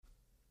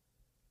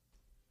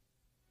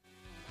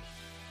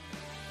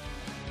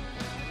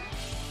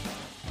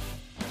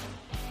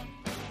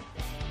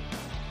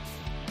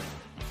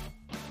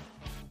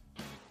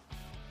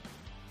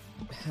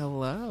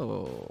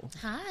Hello.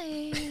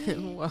 Hi.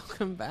 And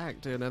welcome back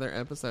to another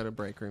episode of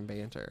Break Room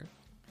Banter.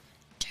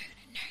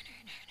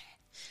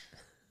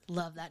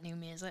 Love that new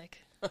music.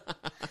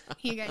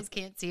 You guys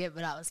can't see it,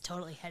 but I was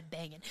totally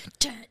headbanging.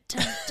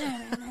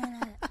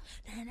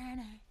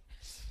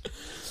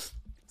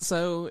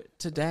 So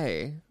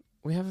today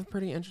we have a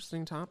pretty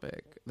interesting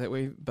topic that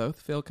we both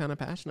feel kind of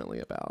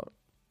passionately about.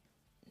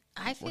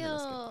 I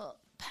feel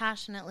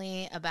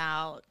passionately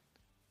about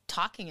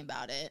talking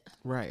about it.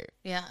 Right.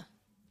 Yeah.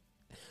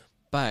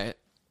 But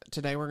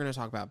today we're going to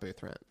talk about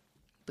booth rent.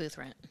 Booth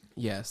rent.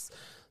 Yes.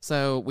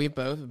 So we've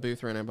both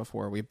booth rented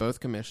before. We've both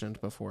commissioned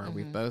before. Mm-hmm.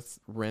 We've both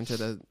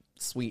rented a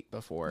suite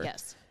before.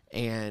 Yes.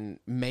 And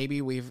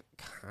maybe we've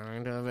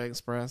kind of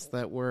expressed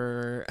that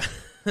we're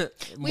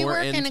We more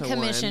work in a into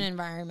commission one.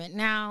 environment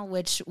now,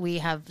 which we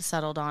have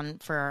settled on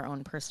for our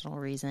own personal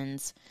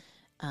reasons,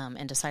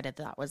 and decided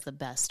that was the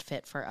best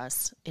fit for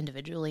us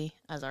individually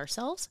as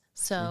ourselves.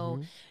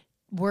 So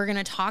we're going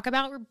to talk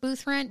about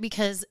booth rent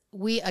because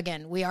we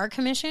are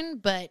commission,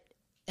 but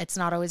it's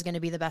not always going to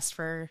be the best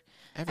for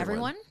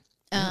everyone.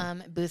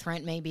 Booth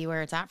rent may be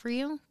where it's at for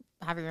you.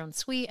 Have your own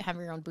suite, have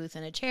your own booth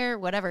and a chair,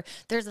 whatever.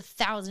 There's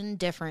 1,000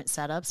 different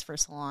setups for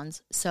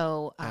salons.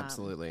 So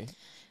Absolutely.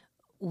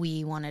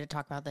 we wanted to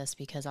talk about this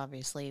because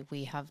obviously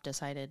we have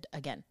decided,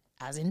 again,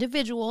 as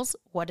individuals,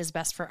 what is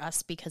best for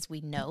us because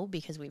we know,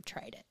 because we've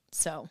tried it.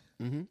 So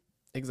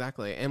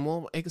Exactly. And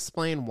we'll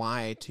explain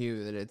why,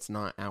 too, that it's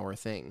not our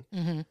thing.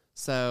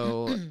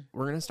 So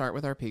we're going to start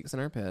with our peaks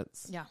and our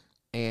pits. yeah.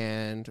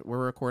 And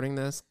we're recording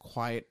this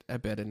quite a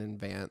bit in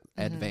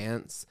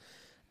advance.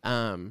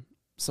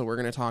 So we're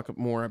going to talk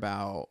more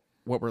about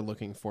what we're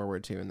looking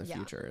forward to in the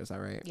future. Is that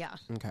right? Yeah.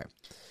 Okay.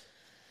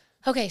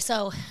 Okay,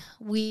 so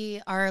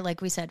we are,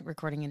 like we said,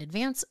 recording in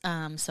advance.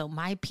 So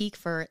my peak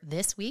for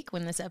this week,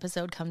 when this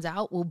episode comes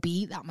out, will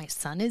be that my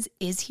son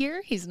is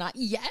here. He's not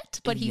yet,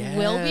 but he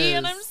will be,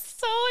 and I'm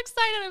so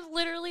excited. I'm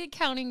literally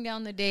counting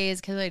down the days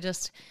because I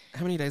just...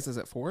 How many days is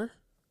it for?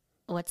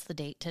 What's the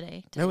date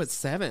today? No, it's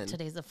 7.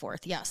 Today's the 4th.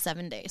 Yeah,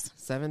 7 days.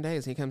 7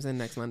 days. He comes in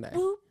next Monday.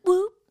 Whoop,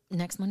 whoop.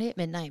 Next Monday at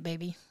midnight,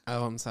 baby.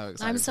 Oh, I'm so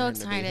excited. I'm so for him to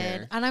be excited.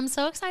 here. And I'm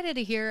so excited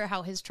to hear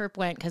how his trip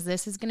went because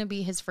this is going to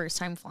be his first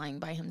time flying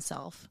by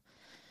himself.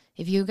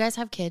 If you guys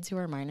have kids who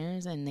are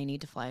minors and they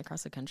need to fly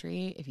across the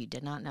country, if you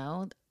did not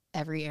know,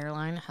 every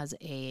airline has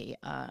a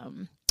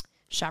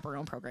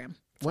chaperone program.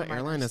 What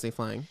airline is he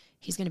flying?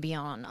 He's going to be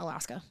on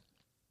Alaska.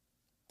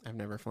 I've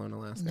never flown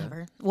Alaska.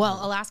 Never. Well,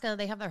 Alaska,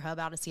 they have their hub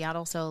out of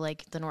Seattle. So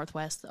like the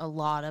Northwest, a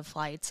lot of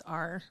flights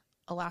are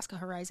Alaska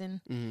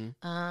Horizon.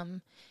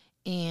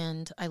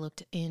 And I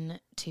looked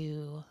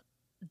into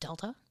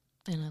Delta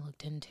and I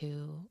looked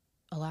into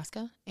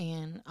Alaska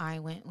and I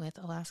went with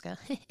Alaska.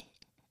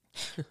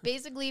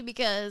 Basically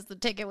because the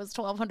ticket was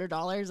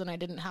 $1,200 and I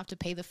didn't have to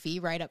pay the fee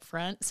right up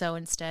front. So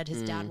instead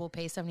his dad will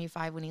pay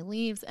 $75 when he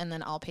leaves and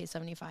then I'll pay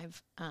 $75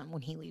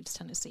 when he leaves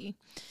Tennessee.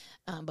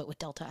 But with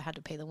Delta, I had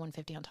to pay the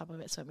 $150 on top of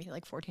it. So it made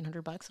like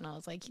 $1,400. And I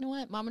was like, you know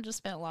what? Mama just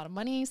spent a lot of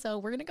money. So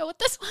we're going to go with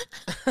this one.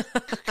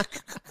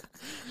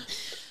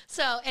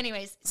 So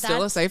anyways.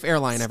 Still a safe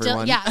airline,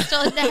 everyone. Yeah.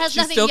 Still, that has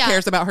She nothing. still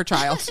cares about her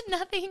child.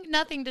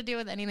 nothing to do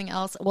with anything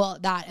else. Well,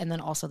 that and then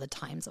also the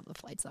times of the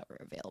flights that were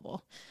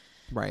available.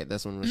 Right.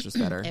 This one was just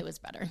better. It was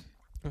better.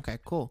 Okay,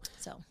 cool.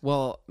 So.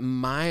 Well,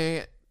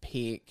 my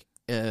peak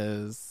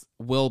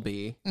will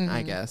be,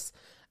 I guess,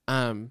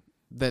 that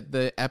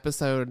the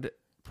episode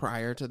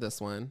prior to this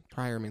one,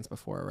 prior means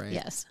before, right?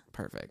 Yes.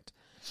 Perfect.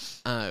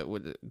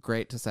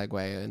 Great to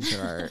segue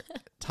into our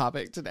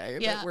topic today.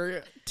 Yeah. That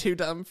we're too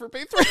dumb for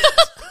booth rent.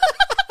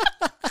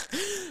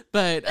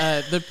 But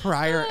the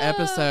prior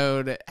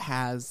episode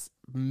has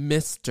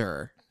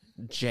Mr.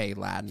 Jay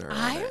Ladner on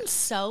I'm it.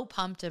 so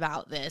pumped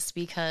about this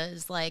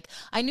because, like,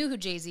 I knew who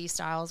Jay-Z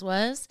Styles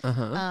was,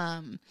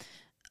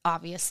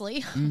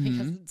 obviously,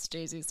 because it's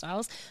Jay-Z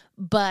Styles,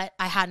 but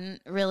I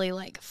hadn't really,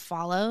 like,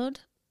 followed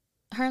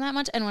her that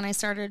much. And when I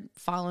started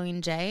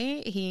following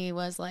Jay, he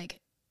was, like,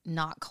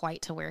 not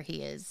quite to where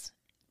he is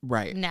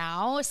Right.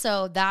 now.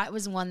 So that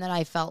was one that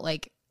I felt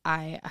like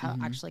I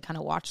actually kind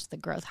of watched the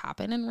growth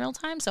happen in real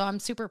time. So I'm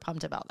super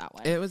pumped about that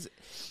one. It was,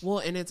 well,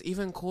 and it's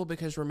even cool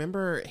because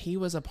remember he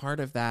was a part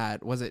of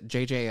that. Was it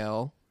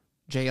JJL?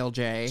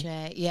 JLJ?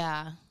 Jay,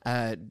 yeah.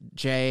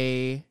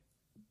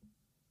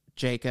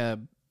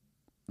 Jacob,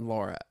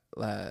 Laura,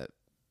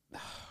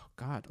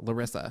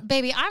 Larissa.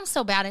 Baby, I'm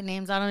so bad at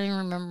names. I don't even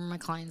remember my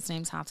clients'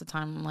 names half the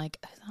time. I'm like,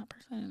 who's that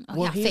person? Oh,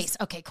 Well, yeah, Face.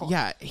 Okay, cool.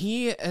 Yeah,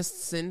 he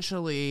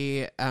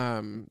essentially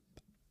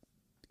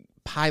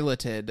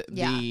piloted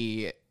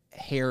the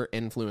hair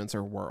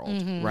influencer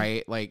world,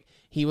 right? Like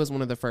he was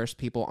one of the first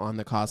people on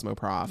the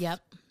Cosmoprof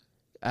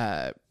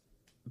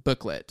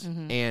booklet.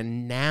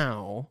 And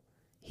now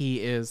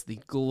he is the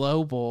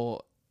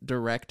global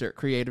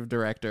creative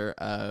director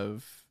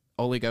of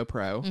Oligo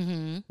Pro,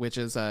 which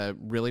is a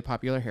really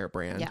popular hair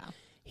brand. Yeah.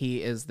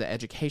 He is the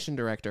education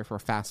director for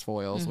Fast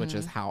Foils, which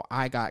is how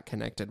I got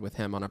connected with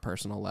him on a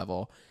personal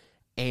level.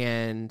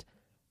 And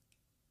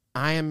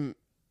I am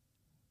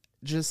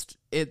just,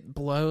 it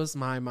blows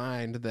my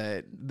mind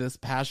that this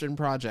passion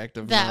project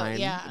of mine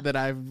that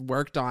I've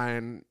worked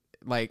on,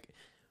 like,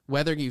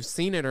 whether you've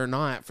seen it or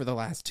not for the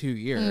last 2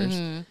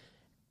 years,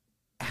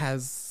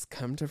 has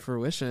come to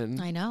fruition.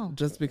 I know.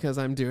 Just because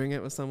I'm doing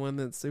it with someone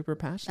that's super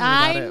passionate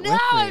about it with me.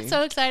 I'm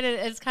so excited.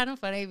 It's kind of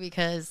funny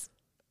because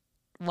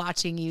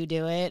watching you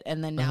do it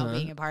and then now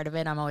being a part of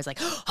it, I'm always like,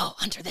 oh,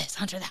 Hunter this,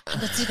 Hunter that.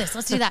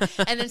 Let's do that.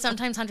 And then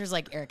sometimes Hunter's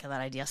like, Erica,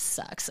 that idea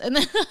sucks. And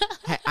then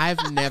hey,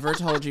 I've never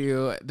told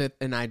you that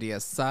an idea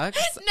sucks.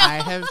 No. I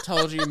have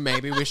told you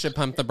maybe we should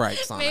pump the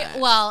brakes on it.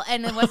 Well,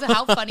 and it was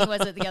how funny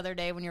was it the other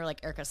day when you were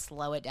like, Erica,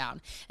 slow it down.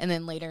 And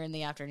then later in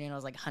the afternoon, I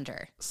was like,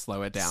 Hunter,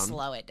 slow it down.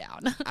 Slow it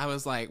down. I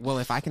was like, well,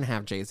 if I can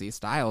have Jay-Z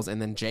Styles, and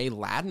then Jay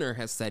Ladner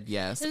has said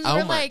yes.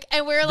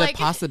 The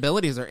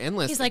possibilities are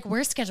endless. He's like,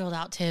 we're scheduled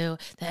out to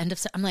the end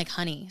of. I'm like,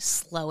 honey,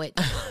 slow it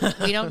down.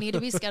 We don't need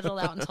to be scheduled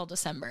out until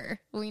December.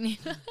 We need.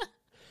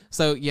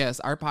 So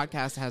yes, our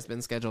podcast has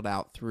been scheduled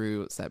out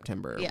through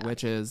September,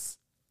 which is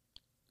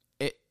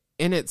it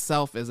in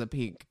itself is a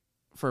peak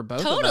for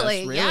both of us.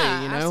 Really,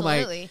 yeah, you know,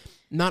 absolutely. like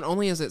not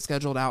only is it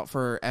scheduled out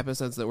for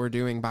episodes that we're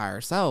doing by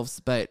ourselves,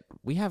 but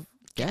we have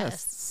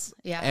guests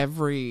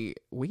every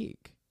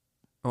week,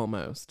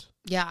 almost.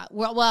 Yeah,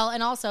 well,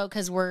 and also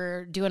because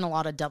we're doing a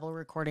lot of double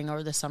recording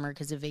over the summer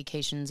because of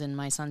vacations and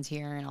my son's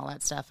here and all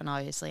that stuff. And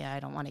obviously, I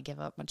don't want to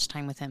give up much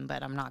time with him,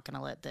 but I'm not going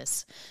to let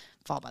this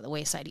fall by the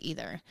wayside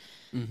either.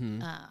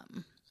 Mm-hmm.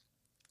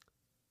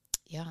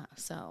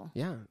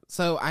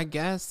 So I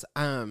guess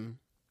I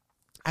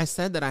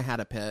said that I had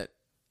a pit,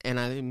 and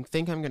I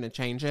think I'm going to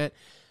change it.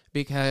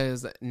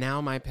 Because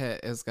now my pit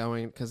is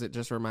going, because it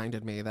just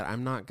reminded me that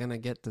I'm not going to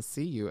get to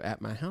see you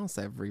at my house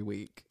every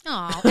week.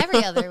 Oh,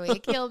 every other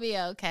week. You'll be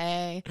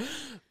okay.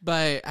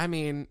 But, I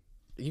mean,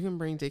 you can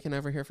bring Deacon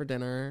over here for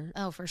dinner.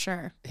 Oh, for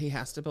sure. He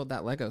has to build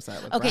that Lego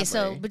set with Bradley. Bradley.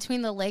 So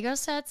between the Lego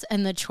sets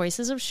and the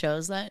choices of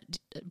shows that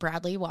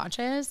Bradley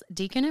watches,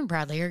 Deacon and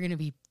Bradley are going to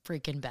be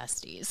freaking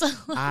besties.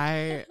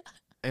 I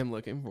am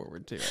looking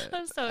forward to it.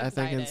 I'm so excited. I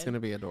think it's going to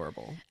be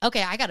adorable.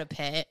 Okay, I got a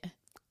pit.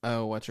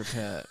 Oh, what's your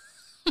pit?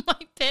 My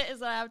pit is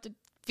that I have to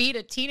feed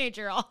a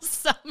teenager all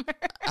summer.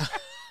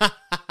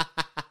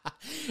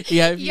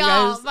 Yeah,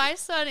 my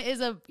son is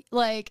a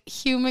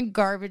human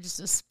garbage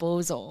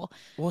disposal.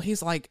 Well,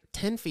 he's like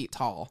 10 feet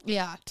tall.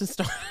 Yeah. To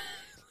start.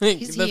 The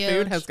huge.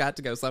 Food has got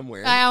to go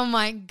somewhere. Oh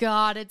my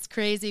God, it's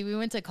crazy. We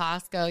went to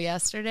Costco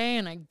yesterday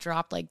and I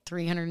dropped like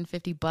 $350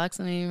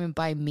 and I didn't even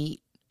buy meat.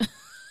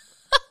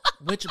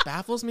 Which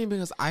baffles me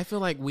because I feel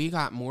like we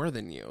got more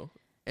than you.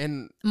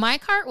 And my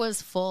cart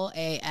was full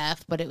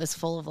AF, but it was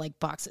full of like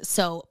boxes.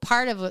 So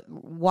part of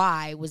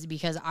why was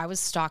because I was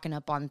stocking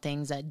up on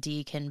things that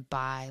D can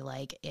buy,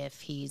 like if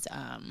he's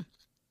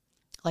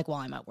like while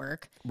I'm at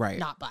work, right?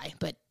 Not buy,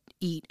 but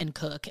eat and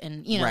cook,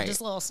 and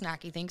just little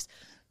snacky things.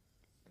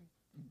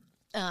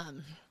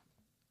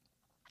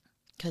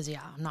 Because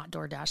I'm not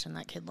door dashing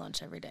that kid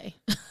lunch every day.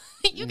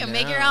 You can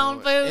make your own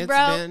food,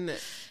 bro.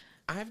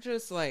 I've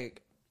just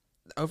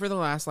over the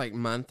last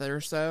month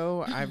or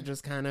so, I've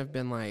just kind of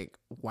been like,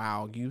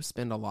 wow, you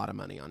spend a lot of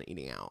money on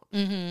eating out.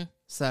 Mm-hmm.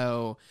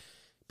 So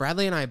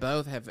Bradley and I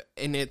both have,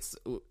 and it's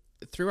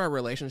through our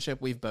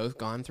relationship, we've both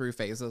gone through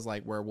phases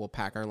where we'll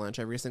pack our lunch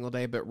every single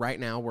day. But right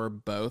now we're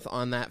both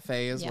on that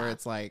phase where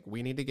it's like,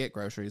 we need to get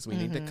groceries. We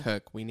need to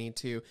cook. We need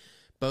to,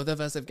 both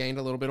of us have gained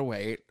a little bit of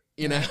weight.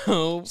 The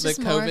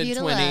COVID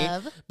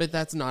 20, but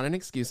that's not an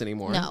excuse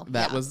anymore. No,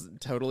 that was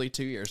totally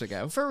 2 years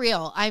ago. For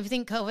real. I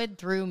think COVID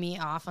threw me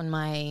off on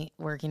my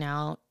working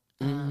out.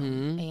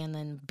 And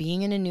then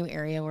being in a new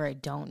area where I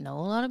don't know a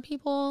lot of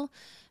people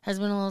has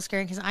been a little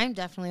scary because I'm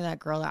definitely that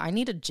girl that I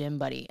need a gym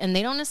buddy. And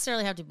they don't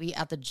necessarily have to be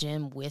at the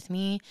gym with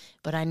me,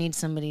 but I need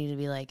somebody to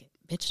be like,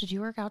 bitch, did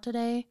you work out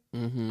today?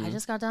 I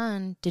just got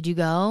done. Did you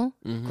go?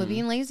 Quit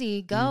being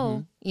lazy.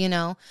 Go.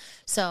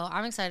 So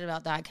I'm excited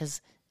about that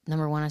because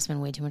number one, I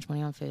spend way too much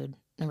money on food.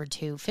 Number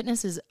two,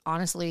 fitness is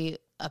honestly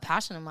a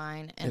passion of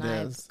mine, and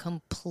I've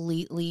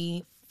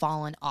completely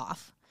fallen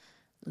off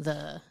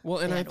the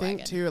and I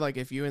think too,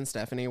 if you and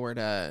Stephanie were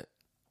to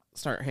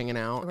start hanging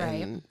out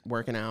and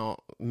working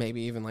out,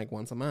 maybe even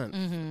once a month,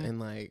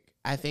 and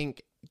I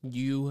think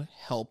you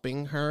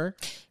helping her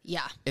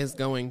is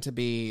going to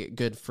be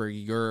good for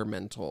your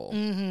mental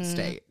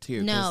state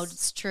too. No,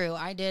 it's true.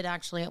 I did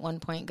actually at one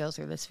point go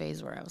through this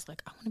phase where I was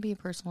like, I want to be a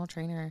personal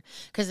trainer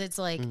because it's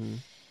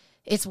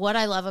it's what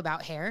I love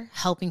about hair,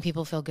 helping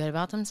people feel good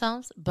about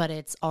themselves, but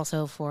it's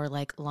also for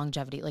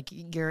longevity.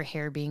 Your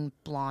hair being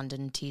blonde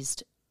and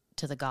teased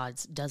to the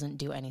gods doesn't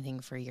do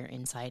anything for your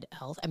inside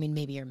health. I mean,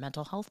 maybe your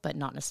mental health, but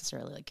not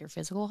necessarily your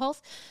physical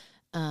health.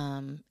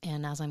 And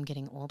as I'm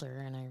getting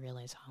older and I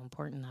realize how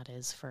important that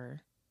is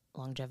for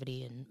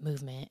longevity and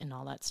movement and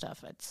all that stuff,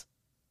 that's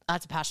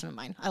a passion of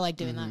mine. I like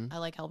doing that. I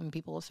like helping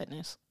people with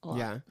fitness a lot.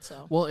 Yeah.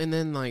 So. Well, and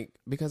then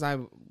because I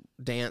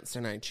danced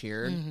and I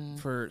cheered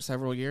for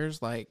several years,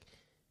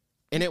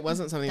 and it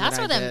wasn't something that's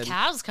that where I them did.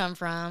 calves come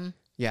from.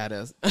 Yeah, it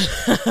is.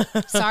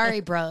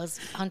 Sorry, bros.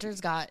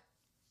 Hunter's got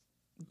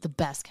the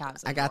best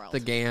calves in the world.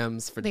 The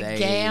gams for days.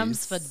 The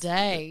gams for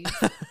days.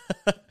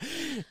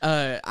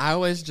 I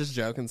always just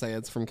joke and say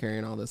it's from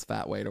carrying all this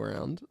fat weight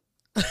around.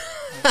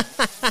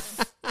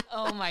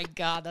 Oh my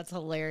God, that's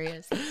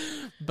hilarious.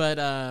 But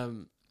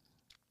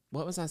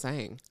what was I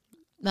saying?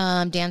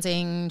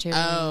 Dancing, cheering.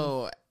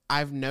 Oh,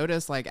 I've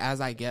noticed like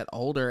as I get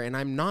older, and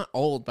I'm not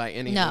old by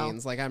any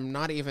means. Like I'm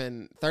not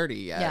even 30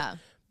 yet. Yeah.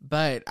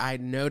 But I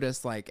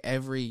notice like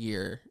every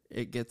year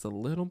it gets a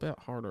little bit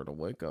harder to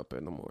wake up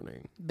in the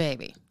morning.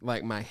 Baby.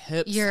 Like my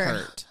hips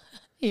hurt.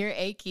 You're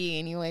achy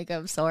and you wake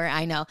up sore.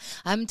 I know.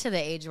 I'm to the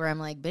age where I'm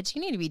like, bitch,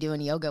 you need to be doing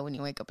yoga when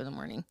you wake up in the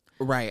morning.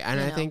 Right. And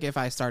I think if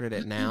I started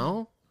it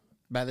now,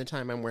 by the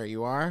time I'm where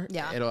you are,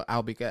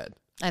 I'll be good.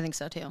 I think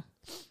so too.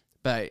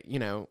 But,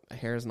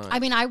 hair's not. I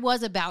mean, I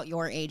was about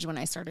your age when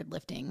I started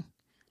lifting.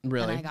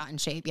 Really? And I got in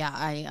shape.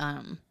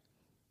 Yeah.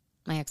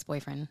 My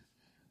ex-boyfriend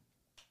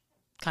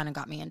kind of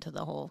got me into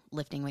the whole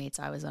lifting weights.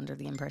 I was under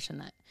the impression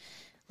that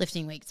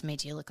lifting weights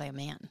made you look like a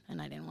man,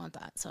 and I didn't want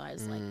that. So I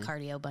was like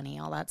cardio bunny,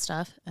 all that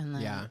stuff. And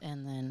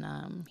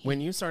then, when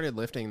you started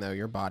lifting though,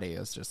 your body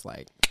is just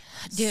like,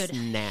 dude,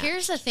 snatched.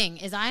 Here's the thing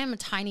is I am a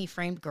tiny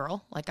framed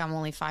girl. Like I'm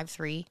only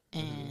 5'3",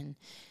 and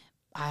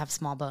I have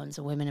small bones.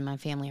 The women in my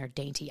family are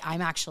dainty.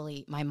 I'm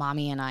actually, my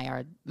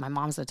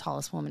mom's the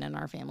tallest woman in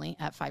our family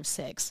at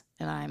 5'6",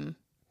 and I'm,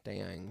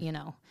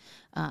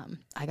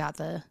 I got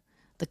the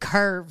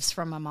curves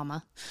from my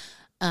mama.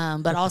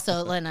 But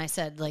also, when I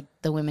said, like,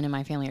 the women in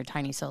my family are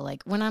tiny. So,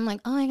 like, when I'm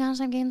like, oh, my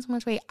gosh, I'm gaining so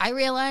much weight, I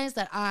realize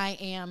that I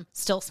am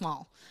still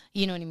small.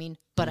 You know what I mean?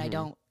 But I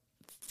don't.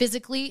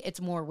 Physically,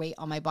 it's more weight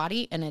on my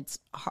body, and it's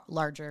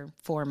larger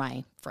for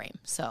my frame.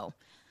 So.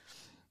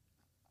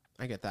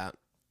 I get that.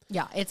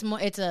 Yeah, it's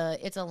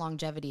a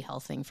longevity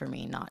health thing for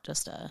me, not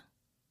just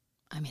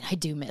I mean, I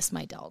do miss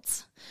my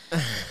delts.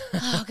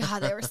 Oh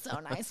God, they were so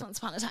nice once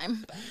upon a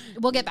time. But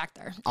we'll get back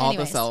there. All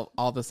the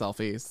selfies.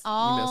 You missed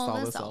all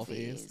the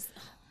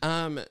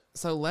selfies.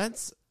 So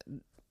let's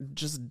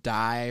just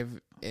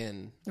dive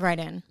in. Right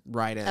in.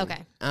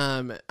 Okay.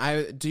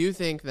 I do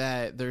think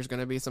that there's going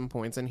to be some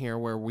points in here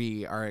where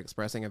we are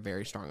expressing a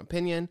very strong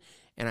opinion,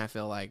 and I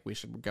feel like we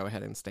should go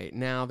ahead and state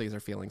now these are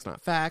feelings,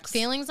 not facts.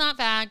 Feelings, not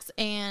facts,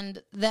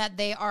 and that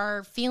they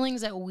are feelings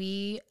that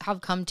we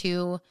have come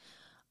to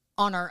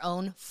on our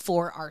own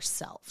for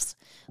ourselves.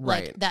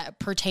 Right. Like that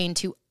pertain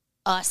to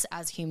us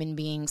as human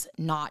beings,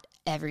 not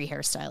every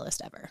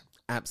hairstylist ever.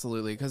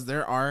 Absolutely. Because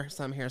there are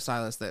some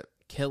hairstylists that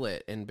kill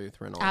it in booth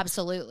rental.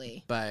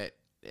 Absolutely. But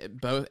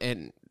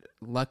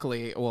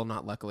luckily, well,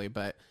 not luckily,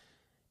 but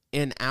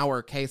in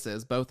our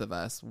cases, both of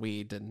us,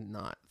 we did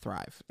not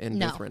thrive in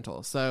booth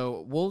rental.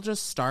 So we'll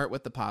just start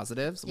with the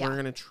positives. Yeah. We're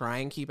going to try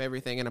and keep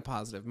everything in a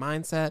positive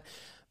mindset.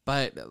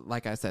 But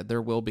like I said,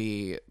 there will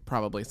be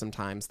probably some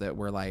times that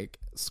we're like,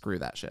 screw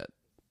that shit.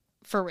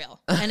 For real.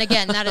 And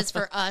again, that is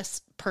for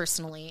us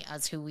personally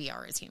as who we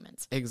are as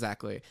humans.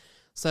 Exactly.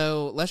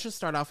 So let's just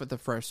start off with the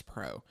first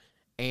pro.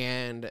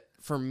 And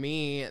for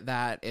me,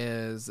 that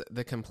is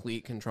the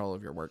complete control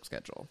of your work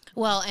schedule.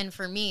 Well, and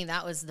for me,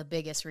 that was the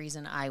biggest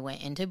reason I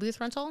went into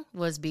booth rental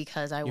was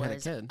because I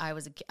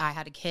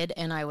had a kid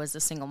and I was a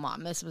single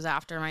mom. This was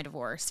after my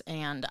divorce,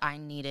 and I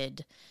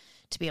needed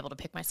to be able to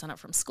pick my son up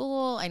from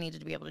school. I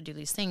needed to be able to do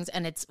these things.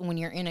 And it's when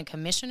you're in a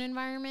commission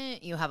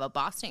environment, you have a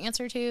boss to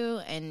answer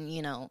to, and,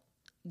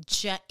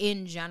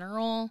 in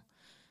general,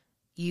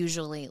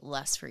 usually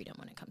less freedom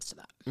when it comes to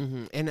that.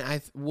 Mm-hmm.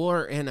 And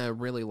we're in a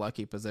really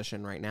lucky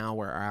position right now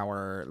where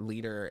our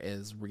leader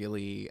is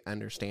really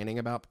understanding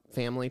about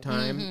family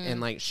time.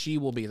 And like, she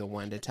will be the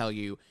one to tell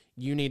you,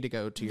 you need to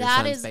go to your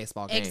son's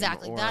baseball game.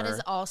 Exactly. That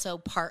is also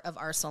part of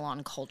our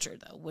salon culture,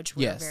 though, which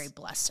we're very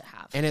blessed to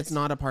have. And it's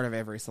not a part of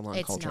every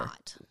salon culture. It's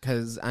not.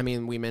 Because, I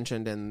mean, we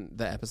mentioned in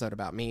the episode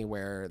about me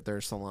where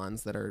there's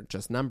salons that are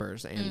just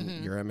numbers,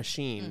 and you're a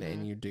machine,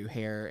 and you do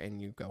hair,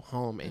 and you go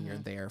home, and you're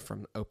there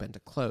from open to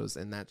close.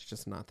 And that's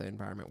just not the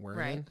environment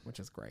we're in, which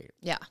is great.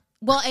 Yeah.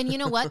 Well, and you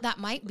know what? That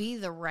might be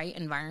the right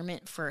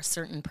environment for a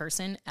certain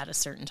person at a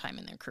certain time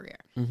in their career.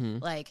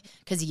 Like,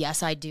 because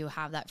yes, I do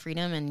have that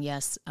freedom, and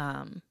yes,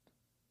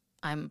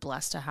 I'm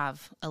blessed to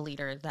have a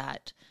leader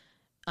that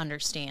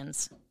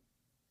understands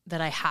that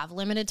I have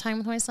limited time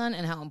with my son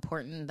and how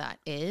important that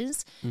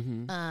is.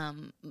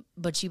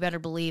 But you better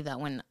believe that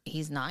when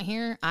he's not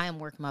here, I am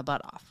working my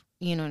butt off.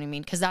 You know what I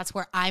mean? Because that's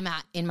where I'm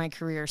at in my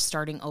career,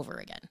 starting over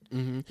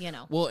again.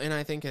 Well, and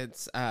I think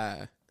it's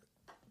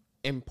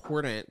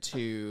important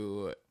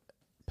to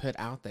put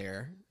out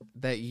there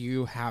that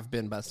you have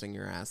been busting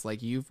your ass.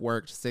 Like, you've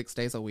worked 6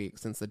 days a week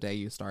since the day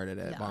you started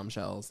at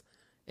Bombshells.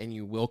 And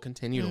you will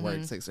continue to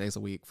work 6 days a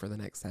week for the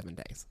next 7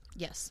 days.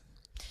 Yes.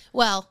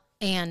 Well,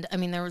 and I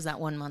mean, there was that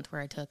 1 month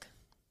where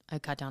I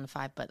cut down to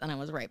 5, but then I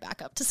was right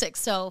back up to 6.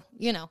 So,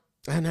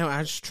 I know. I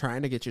was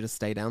trying to get you to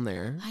stay down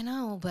there. I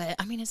know, but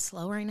I mean, it's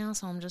slow right now.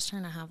 So I'm just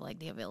trying to have like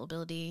the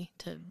availability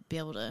to be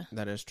able to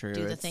that is true.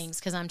 Do the things.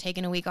 Because I'm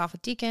taking a week off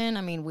with Deacon.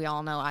 I mean, we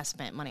all know I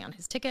spent money on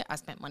his ticket. I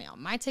spent money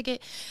on my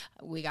ticket.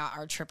 We got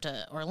our trip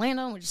to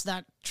Orlando, which is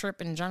that trip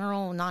in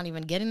general, not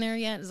even getting there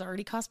yet, has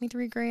already cost me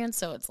 $3,000.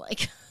 So it's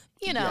like...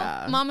 you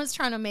know, Mama's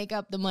trying to make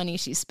up the money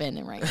she's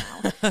spending right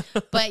now.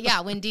 But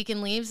yeah, when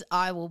Deacon leaves,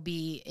 I will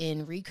be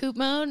in recoup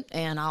mode,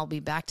 and I'll be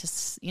back to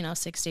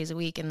 6 days a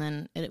week, and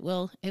then it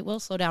will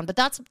slow down. But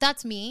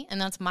that's me,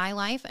 and that's my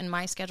life and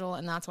my schedule,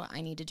 and that's what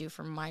I need to do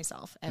for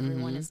myself.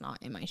 Everyone is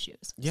not in my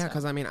shoes. Yeah,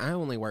 because I mean, I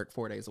only work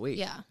 4 days a week.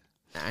 Yeah,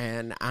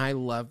 and I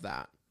love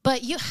that.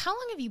 But how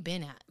long have you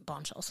been at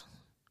Bombshells?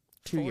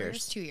 2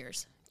 years. 2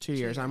 years. 2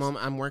 years.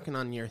 I'm working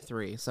on year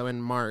 3. So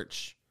in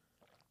March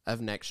of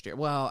next year.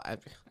 Well,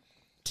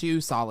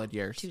 2 solid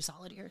years. 2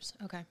 solid years.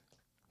 Okay.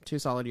 2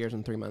 solid years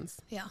and 3 months.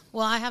 Yeah.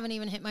 Well, I haven't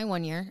even hit my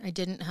 1 year. I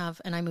didn't have,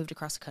 and I moved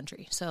across the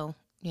country. So,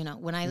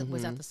 when I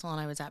was at the salon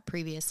I was at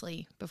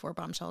previously before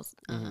Bombshells,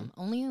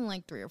 only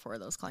like 3 or 4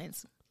 of those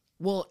clients.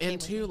 Well, and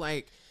 2,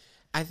 like,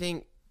 I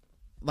think,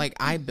 like,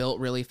 I built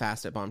really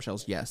fast at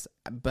Bombshells, yes,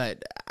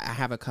 but I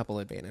have a couple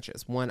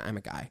advantages. One, I'm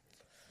a guy.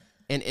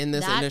 And in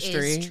this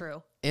industry, is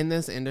true. In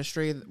this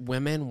industry,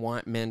 women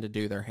want men to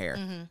do their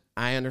hair.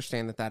 I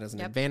understand that is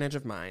an advantage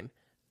of mine.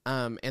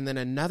 And then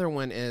another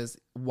one is,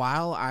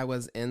 while I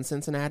was in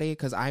Cincinnati,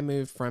 because I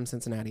moved from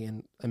Cincinnati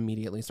and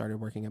immediately started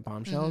working at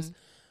Bombshells,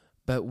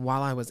 but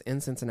while I was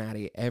in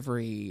Cincinnati,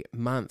 every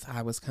month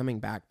I was coming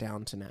back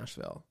down to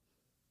Nashville.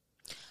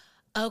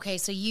 Okay,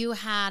 so you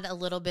had a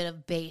little bit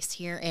of base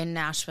here in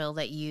Nashville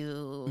that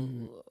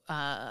you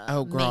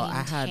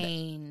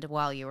maintained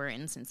while you were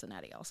in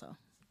Cincinnati also.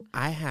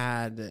 I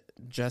had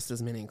just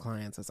as many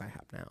clients as I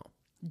have now.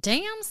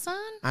 Damn, son.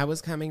 I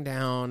was coming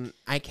down.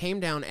 I came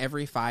down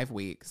every 5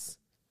 weeks,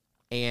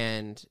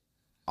 and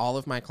all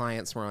of my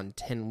clients were on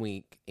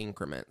 10-week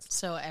increments.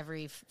 So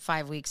every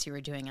 5 weeks you were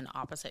doing an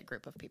opposite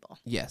group of people.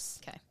 Yes.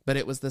 Okay. But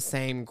it was the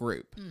same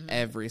group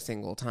every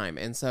single time.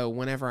 And so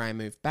whenever I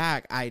moved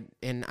back, I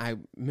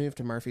moved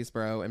to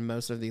Murfreesboro, and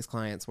most of these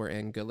clients were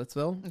in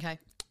Goodlettsville. Okay.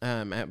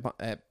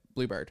 At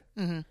Bluebird.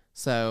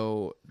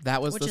 So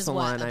that was the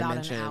salon I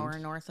mentioned. An hour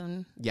north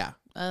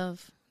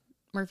of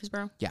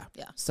Murfreesboro? Yeah.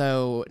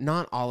 So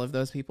not all of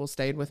those people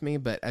stayed with me,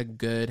 but a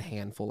good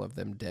handful of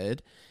them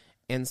did.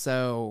 And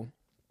so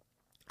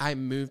I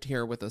moved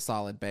here with a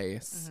solid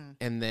base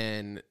and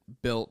then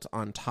built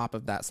on top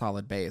of that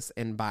solid base.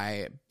 And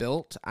by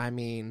built, I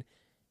mean,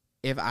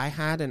 if I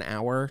had an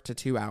hour to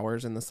 2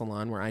 hours in the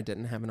salon where I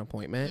didn't have an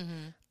appointment,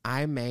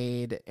 I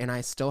made, and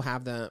I still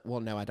have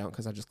no, I don't,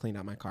 because I just cleaned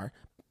out my car.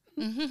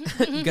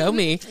 Go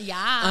me.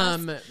 Yeah.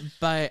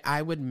 But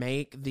I would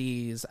make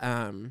these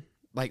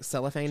like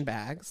cellophane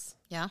bags.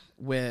 Yeah.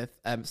 With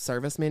a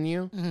service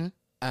menu.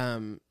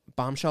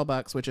 Bombshell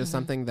Bucks, which is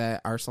something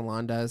that our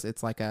salon does.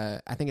 It's like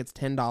I think it's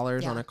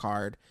 $10 on a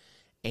card,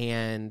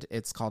 and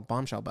it's called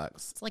Bombshell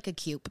Bucks. It's like a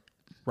coupon.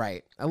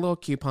 Right. A little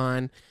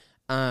coupon.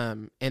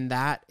 And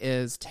that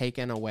is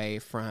taken away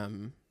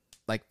from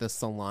like the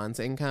salon's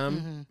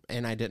income.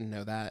 And I didn't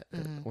know that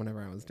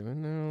whenever I was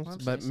doing this,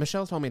 but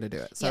Michelle told me to do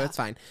it. So it's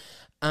fine.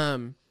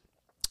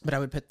 But I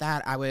would put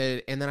that,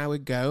 and then I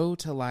would go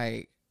to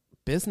like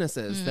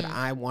businesses that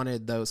I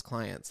wanted those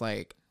clients.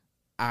 Like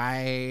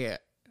I've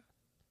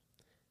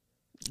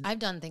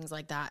done things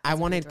like that. I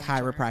wanted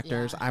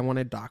chiropractors. I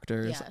wanted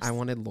doctors. Yes. I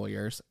wanted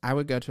lawyers. I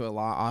would go to a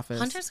law office.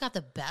 Hunter's got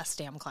the best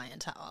damn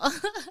clientele.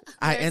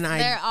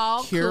 They're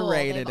all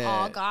curated cool. They've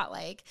all got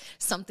like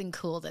something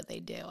cool that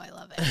they do. I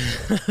love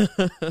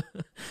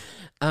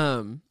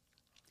it.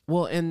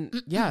 Well,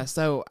 and yeah,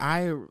 so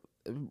I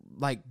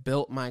like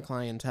built my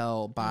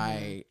clientele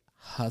by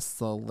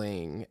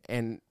hustling,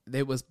 and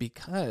it was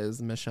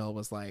because Michelle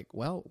was like,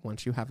 well,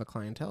 once you have a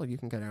clientele, you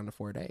can go down to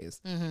 4 days,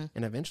 and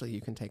eventually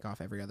you can take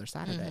off every other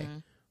Saturday,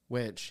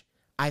 which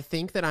I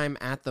think that I'm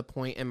at the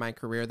point in my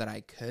career that I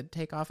could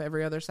take off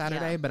every other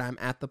Saturday, but I'm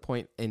at the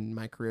point in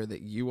my career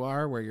that you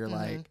are where you're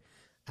like,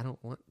 I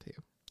don't want to.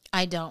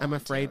 I don't. I'm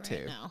afraid to.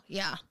 Right now.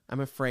 Yeah. I'm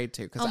afraid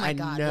to, because I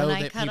know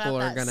that people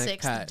are going to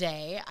cut. Sixth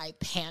day, I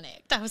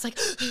panicked. I was like,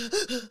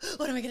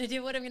 "What am I going to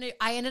do? What am I going to do?"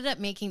 I ended up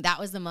making. That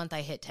was the month I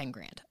hit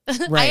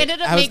 $10,000. Right. I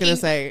ended up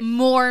making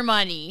more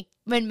money,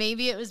 but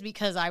maybe it was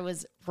because I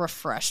was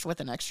refreshed with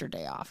an extra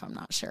day off. I'm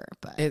not sure,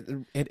 but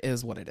it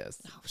is what it is.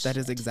 Oh, that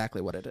is exactly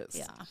what it is.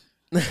 Yeah.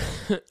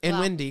 And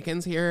when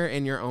Deacon's here,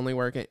 and you're only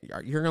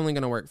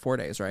going to work 4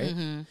 days,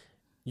 right?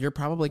 You're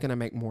probably going to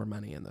make more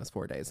money in those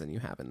 4 days than you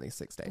have in these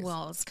 6 days.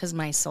 Well, it's because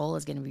my soul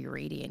is going to be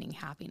radiating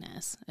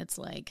happiness. It's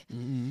like,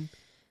 let me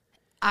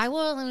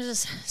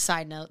just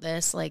side note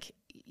this. Like,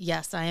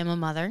 yes, I am a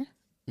mother.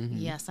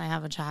 Yes, I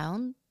have a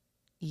child.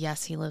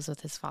 Yes, he lives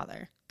with his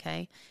father.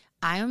 Okay.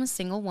 I am a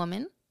single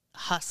woman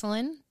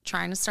hustling,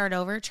 trying to start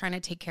over, trying to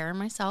take care of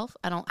myself.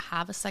 I don't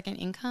have a second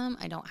income.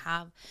 I don't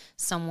have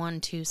someone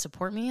to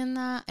support me in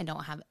that. I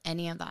don't have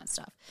any of that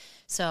stuff.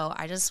 So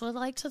I just would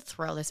like to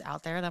throw this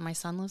out there that my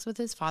son lives with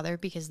his father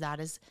because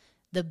that is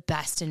the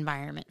best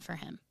environment for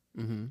him.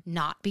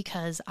 Not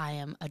because I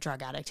am a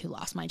drug addict who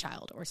lost my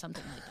child or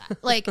something like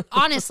that. Like,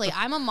 honestly,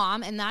 I'm a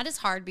mom, and that is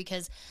hard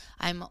because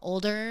I'm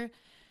older.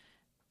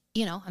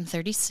 You know, I'm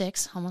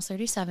 36, almost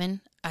 37.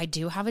 I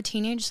do have a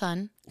teenage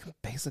son. You're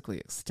basically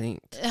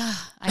extinct. I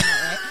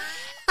know, right?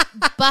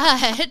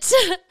 But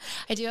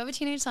I do have a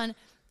teenage son.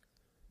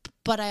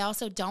 but I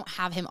also don't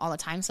have him all the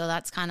time. So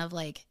that's kind of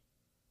like,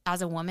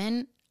 as a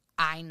woman,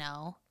 I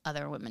know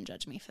other women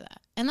judge me for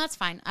that. And that's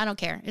fine. I don't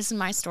care. This is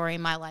my story,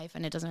 my life,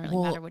 and it doesn't really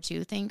matter what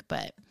you think.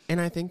 But and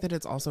I think that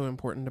it's also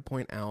important to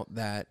point out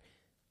that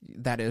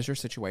that is your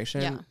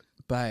situation,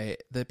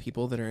 but the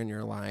people that are in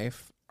your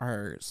life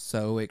are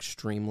so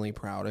extremely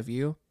proud of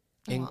you,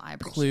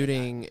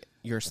 including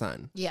your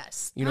son.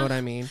 Yes. You know what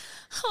I mean?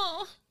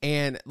 Oh.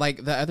 And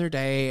like the other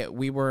day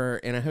we were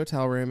in a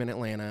hotel room in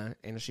Atlanta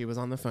and she was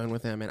on the phone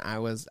with him and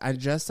I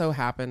just so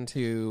happened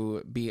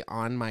to be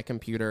on my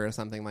computer or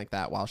something like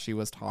that while she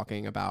was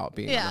talking about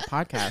being on the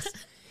podcast.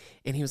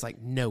 And he was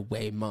like, "No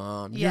way,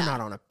 Mom. You're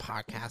not on a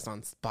podcast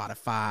on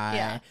Spotify."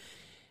 Yeah.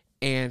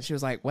 And she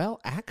was like, "Well,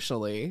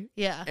 actually."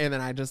 Yeah. And then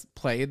I just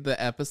played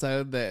the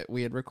episode that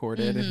we had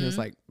recorded and he was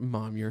like,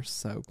 "Mom, you're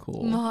so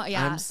cool.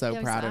 I'm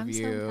so proud of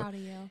you." So proud of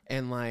you.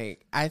 And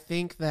like, I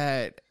think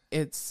that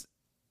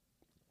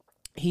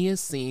he has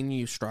seen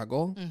you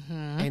struggle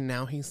and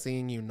now he's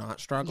seeing you not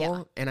struggle.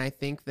 Yeah. And I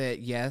think that,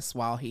 yes,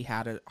 while he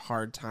had a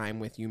hard time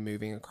with you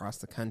moving across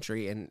the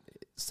country and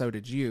so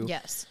did you.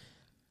 Yes.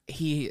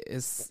 He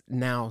is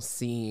now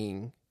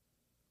seeing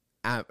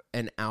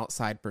an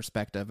outside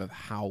perspective of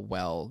how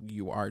well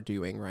you are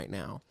doing right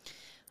now.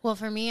 Well,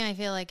 for me, I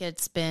feel like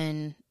it's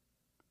been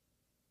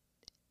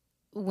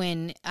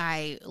when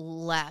I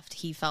left,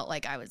 he felt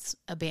like I was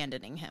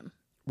abandoning him.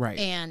 Right.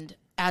 And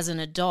as an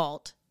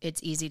adult, it's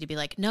easy to be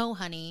like, "No,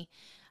 honey,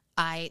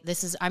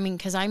 because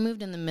I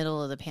moved in the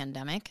middle of the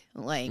pandemic,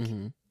 like,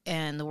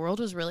 and the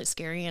world was really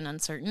scary and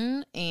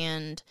uncertain.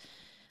 And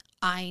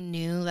I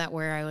knew that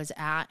where I was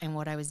at and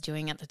what I was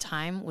doing at the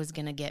time was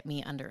going to get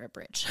me under a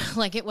bridge.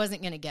 Like, it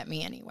wasn't going to get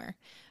me anywhere.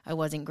 I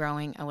wasn't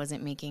growing. I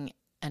wasn't making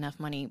enough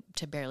money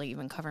to barely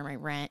even cover my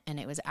rent. And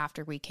it was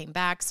after we came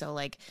back. So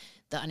like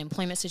the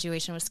unemployment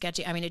situation was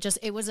sketchy. I mean,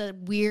 it was a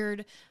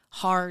weird,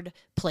 hard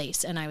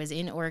place. And I was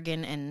in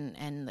Oregon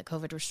and the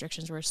COVID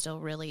restrictions were still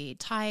really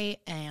tight.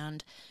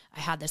 And I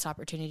had this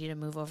opportunity to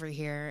move over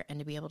here and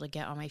to be able to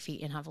get on my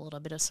feet and have a little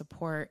bit of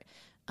support,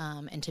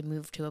 and to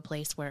move to a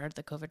place where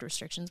the COVID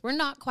restrictions were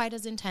not quite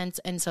as intense.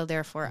 And so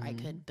therefore I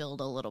could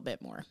build a little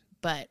bit more,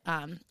 but,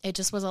 it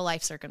just was a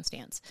life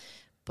circumstance.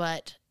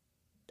 But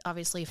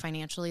obviously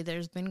financially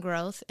there's been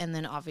growth, and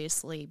then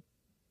obviously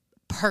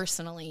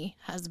personally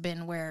has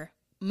been where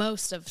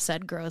most of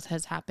said growth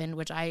has happened,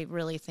 which I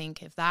really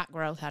think if that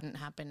growth hadn't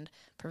happened,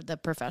 the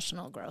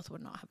professional growth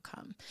would not have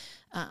come.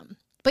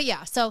 But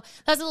yeah, so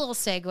that's a little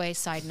segue,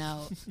 side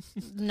note,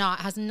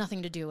 has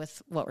nothing to do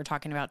with what we're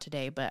talking about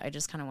today, but I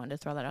just kind of wanted to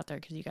throw that out there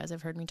because you guys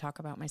have heard me talk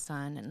about my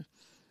son,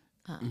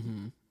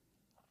 and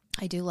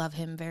I do love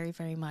him very,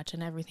 very much,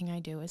 and everything I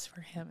do is for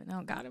him. And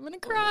oh God, I'm going to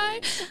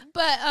cry.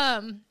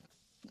 But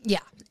yeah.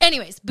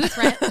 Anyways, booth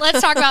rent. Let's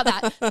talk about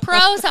that.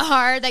 Pros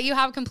are that you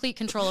have complete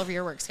control over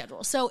your work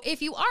schedule. So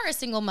if you are a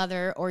single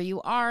mother or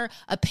you are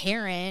a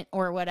parent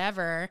or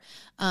whatever,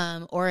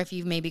 or if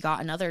you've maybe got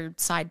another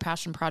side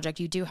passion project,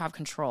 you do have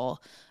control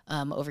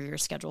over your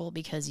schedule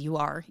because you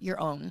are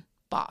your own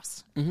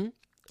boss. Mm-hmm.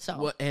 So,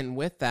 well, and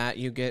with that,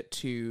 you get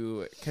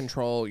to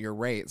control your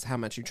rates, how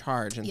much you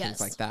charge and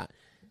things like that.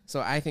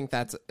 So I think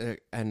that's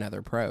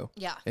another pro.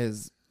 Yeah.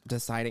 Is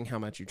deciding how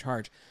much you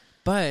charge.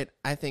 But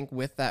I think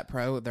with that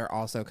pro, there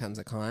also comes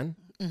a con,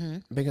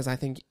 because I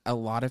think a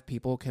lot of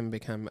people can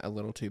become a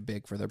little too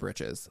big for their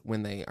britches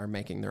when they are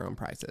making their own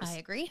prices. I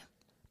agree.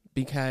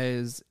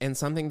 Because, and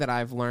something that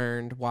I've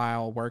learned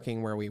while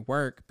working where we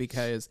work,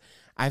 because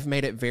I've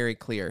made it very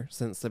clear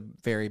since the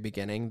very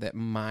beginning that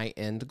my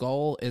end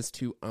goal is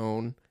to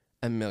own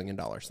 $1 million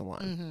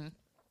salon.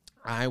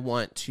 I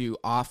want to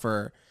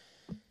offer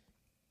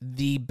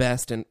the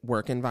best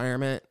work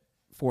environment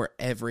for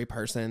every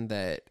person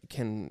that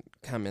can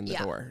come in the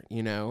door,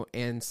 you know?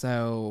 And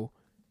so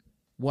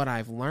what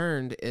I've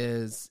learned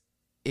is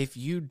if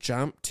you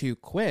jump too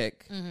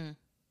quick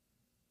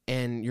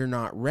and you're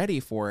not ready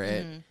for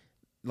it,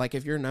 like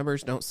if your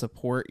numbers don't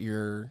support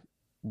your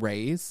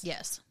raise,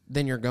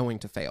 then you're going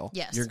to fail.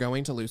 Yes. You're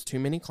going to lose too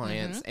many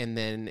clients. And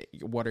then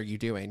what are you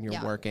doing?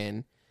 You're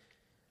working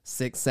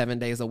 6-7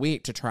 days a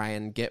week to try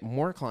and get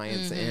more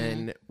clients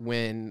in,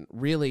 when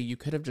really you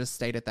could have just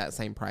stayed at that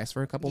same price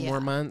for a couple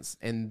more months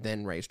and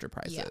then raised your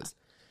prices.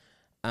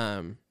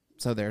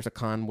 So there's a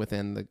con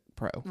within the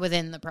pro.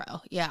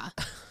 Yeah.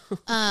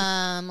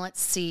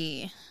 Let's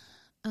see.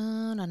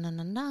 I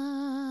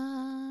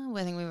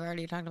think we've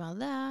already talked about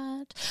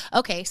that.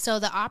 Okay, so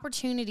the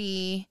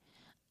opportunity,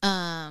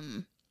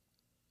 so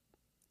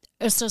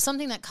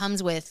something that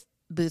comes with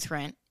booth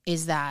rent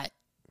is that,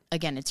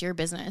 again, it's your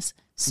business.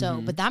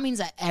 So, but that means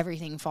that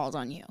everything falls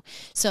on you.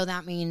 So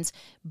that means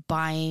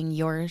buying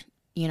your,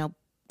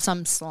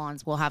 some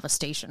salons will have a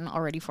station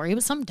already for you,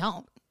 but some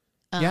don't.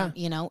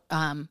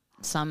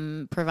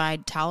 Some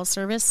provide towel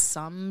service,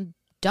 some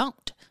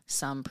don't.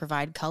 Some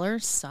provide color,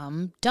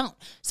 some don't.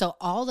 So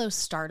all those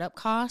startup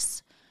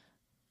costs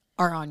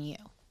are on you.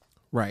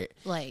 Right.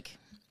 Like,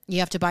 You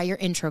have to buy your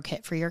intro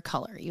kit for your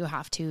color. You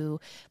have to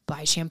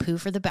buy shampoo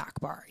for the back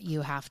bar.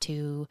 You have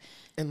to...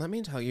 And let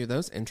me tell you,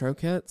 those intro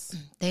kits...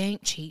 They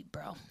ain't cheap,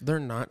 bro. They're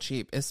not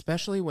cheap,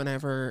 especially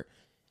whenever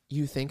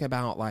you think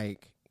about,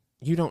 like,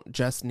 you don't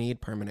just need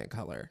permanent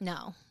color.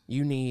 No.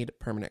 You need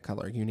permanent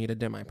color. You need a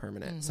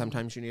demi-permanent. Mm-hmm.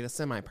 Sometimes you need a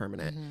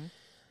semi-permanent. Mm-hmm.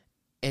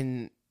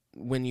 And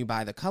when you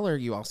buy the color,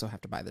 you also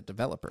have to buy the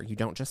developer. You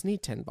don't just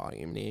need 10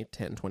 volume. You need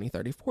 10, 20,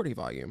 30, 40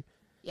 volume.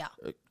 Yeah.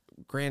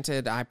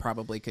 Granted, I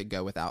probably could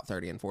go without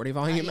 30 and 40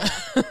 volume. Yeah.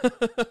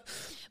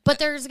 But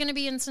there's going to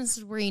be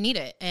instances where you need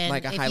it. And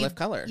like a high lift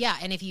color. Yeah.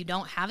 And if you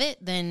don't have it,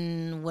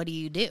 then what do?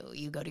 You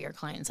go to your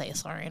client and say,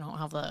 sorry, I don't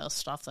have the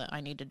stuff that I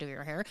need to do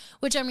your hair.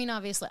 Which, I mean,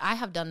 obviously, I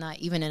have done that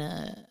even in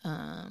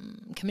a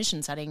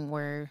commission setting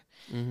where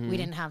we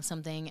didn't have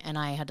something and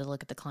I had to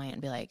look at the client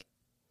and be like,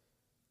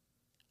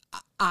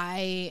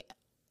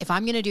 if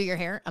I'm going to do your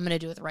hair, I'm going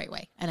to do it the right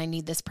way. And I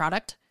need this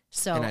product.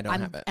 So and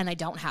I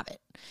don't have it.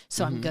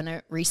 So I'm going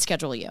to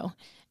reschedule you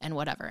and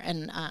whatever.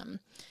 And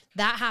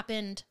that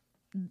happened.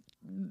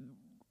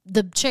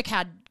 The chick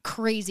had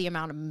crazy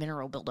amount of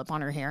mineral buildup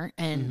on her hair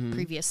and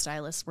previous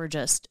stylists were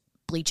just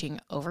bleaching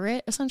over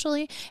it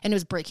essentially. And it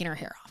was breaking her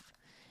hair off.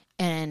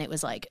 And it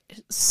was like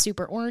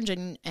super orange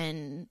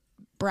and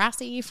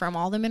brassy from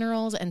all the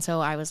minerals. And so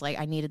I was like,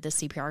 I needed this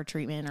CPR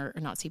treatment or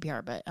not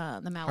CPR, but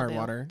the Malibu. Hard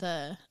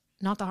water.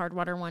 Not the hard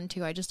water one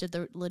too. I just did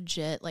the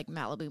legit like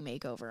Malibu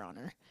makeover on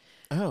her.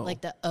 Oh.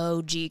 Like the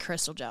OG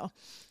crystal gel.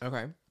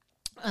 Okay.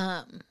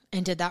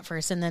 And did that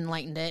first and then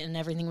lightened it and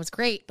everything was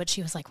great. But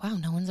she was like, wow,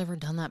 no one's ever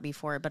done that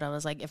before. But I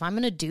was like, if I'm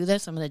going to do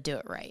this, I'm going to do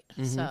it right.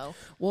 Mm-hmm. So.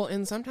 Well,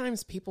 and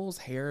sometimes people's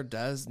hair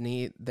does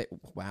need the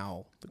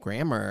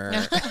grammar.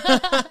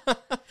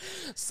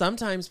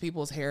 Sometimes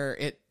people's hair,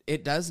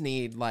 it does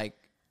need like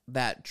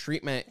that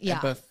treatment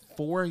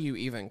before you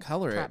even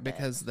color it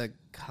because the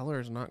color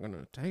is not going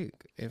to take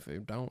if you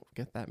don't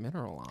get that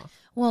mineral off.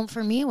 Well,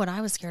 for me, what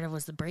I was scared of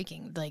was the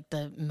breaking, like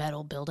the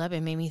metal buildup.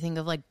 It made me think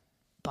of like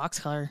box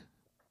color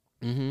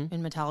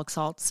and metallic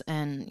salts,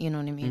 and you know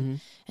what I mean? Mm-hmm.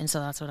 And so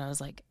that's what I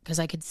was like, because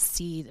I could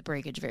see the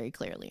breakage very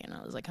clearly, and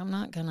I was like, I'm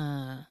not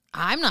gonna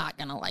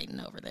lighten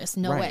over this.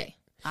 No way.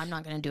 I'm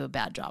not gonna do a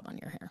bad job on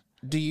your hair.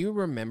 Do you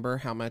remember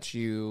how much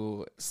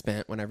you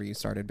spent whenever you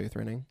started booth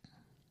renting?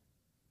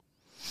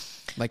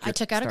 Like I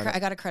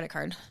got a credit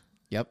card.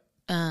 Yep.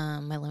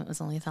 My limit was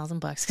only $1,000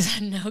 because I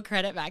had no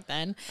credit back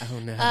then. Oh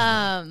no,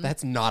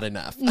 that's not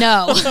enough.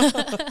 No.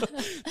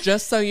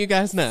 Just so you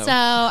guys know. So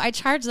I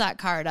charged that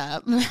card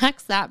up,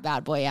 maxed that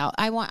bad boy out.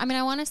 I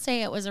want to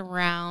say it was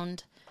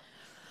around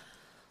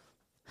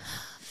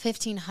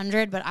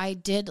 $1,500, but I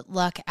did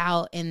luck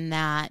out in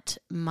that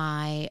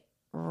my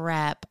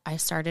rep. I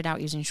started out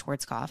using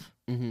Schwarzkopf,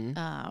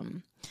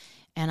 and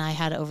I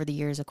had over the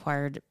years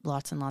acquired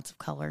lots and lots of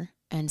color,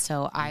 and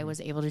so I was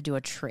able to do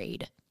a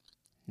trade.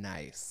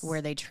 Nice.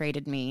 Where they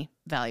traded me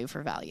value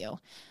for value.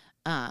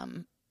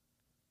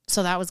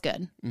 So that was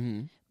good.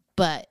 Mm-hmm.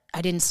 But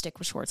I didn't stick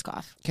with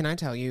Schwarzkopf. Can I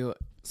tell you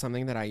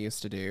something that I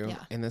used to do?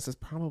 Yeah. And this is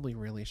probably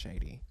really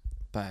shady,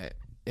 but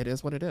it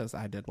is what it is.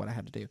 I did what I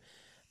had to do.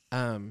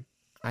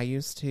 I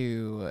used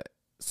to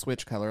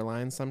switch color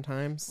lines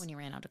sometimes. When you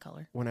ran out of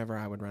color? Whenever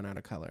I would run out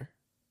of color.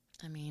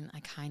 I mean,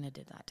 I kind of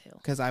did that too.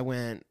 Because I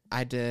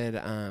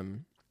did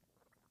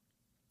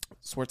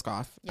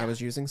Schwarzkopf. Yeah. I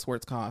was using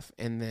Schwarzkopf,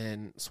 and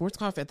then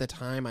Schwarzkopf at the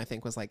time I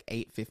think was like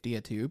 $8.50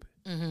 a tube.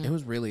 Mm-hmm. It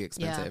was really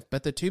expensive,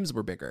 but the tubes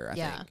were bigger. I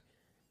think.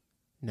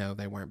 No,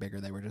 they weren't bigger.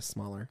 They were just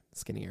smaller,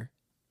 skinnier.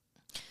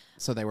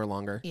 So they were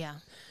longer. Yeah.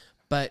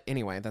 But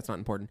anyway, that's not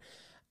important.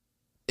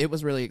 It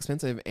was really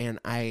expensive, and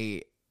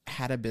I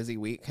had a busy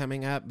week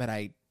coming up, but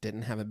I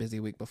didn't have a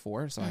busy week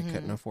before, so I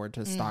couldn't afford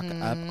to stock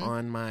up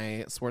on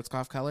my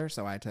Schwarzkopf color.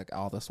 So I took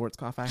all the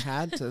Schwarzkopf I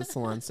had to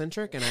Salon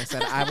Centric, and I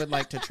said, I would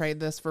like to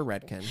trade this for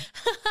Redken.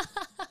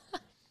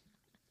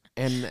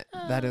 And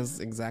that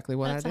is exactly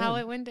what I did. That's how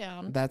it went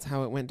down. That's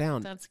how it went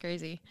down. That's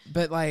crazy.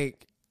 But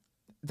like,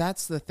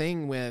 that's the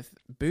thing with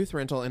booth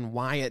rental and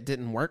why it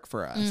didn't work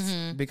for us,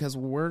 because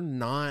we're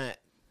not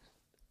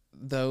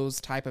those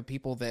type of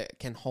people that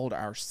can hold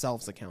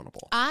ourselves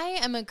accountable. I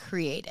am a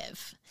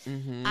creative.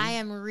 I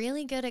am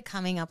really good at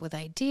coming up with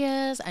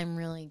ideas. I'm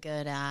really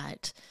good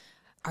at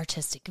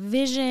artistic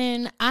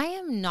vision. I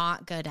am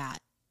not good at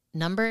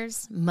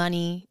numbers,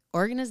 money,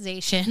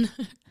 organization,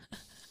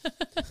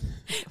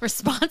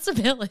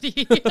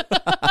 responsibility.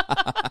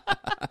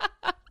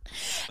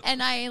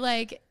 And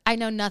I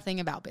know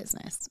nothing about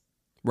business.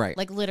 Right.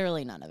 Like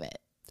literally none of it.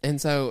 And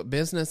so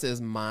business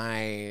is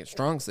my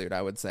strong suit,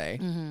 I would say.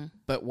 Mm-hmm.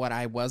 But what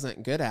I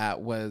wasn't good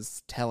at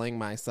was telling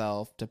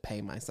myself to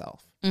pay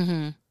myself.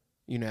 Mm-hmm.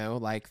 You know,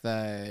 like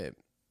the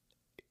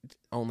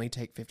only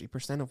take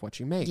 50% of what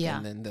you make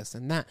and then this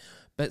and that.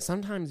 But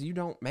sometimes you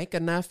don't make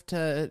enough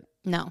to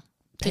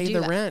pay the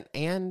rent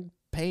and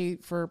pay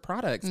for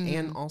products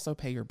and also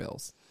pay your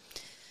bills.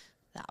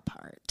 That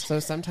part. So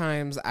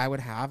sometimes I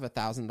would have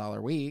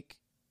 $1,000 week.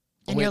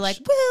 And you're like,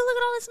 woo, look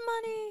at all this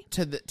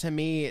money. To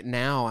me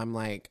now, I'm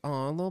like,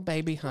 oh, little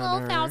baby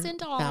hunter. $1,000.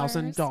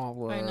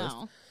 $1,000. I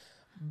know.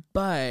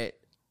 But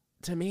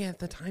to me at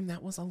the time,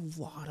 that was a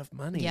lot of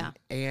money. Yeah.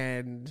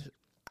 And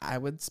I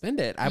would spend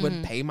it. I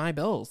would pay my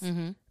bills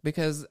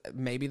because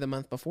maybe the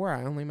month before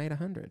I only made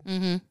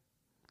 $100.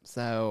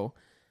 So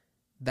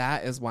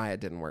that is why it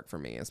didn't work for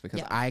me, is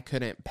because I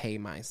couldn't pay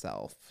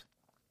myself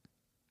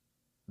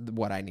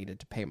what I needed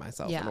to pay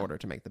myself in order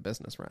to make the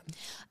business run.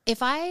 If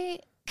I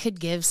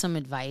could give some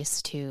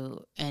advice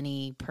to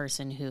any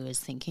person who is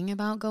thinking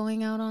about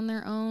going out on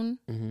their own,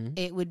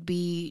 it would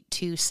be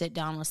to sit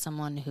down with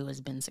someone who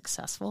has been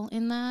successful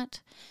in that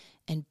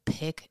and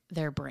pick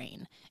their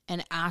brain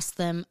and ask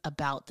them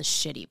about the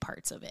shitty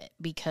parts of it,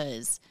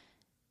 because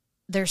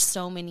there's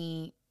so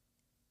many.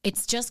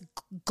 It's just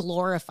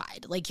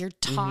glorified. Like, you're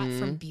taught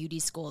from beauty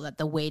school that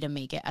the way to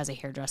make it as a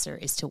hairdresser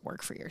is to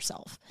work for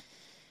yourself.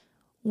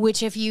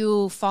 Which, if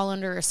you fall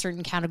under a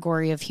certain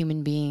category of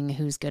human being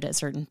who's good at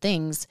certain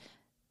things,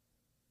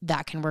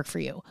 that can work for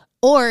you.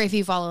 Or if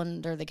you fall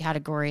under the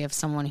category of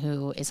someone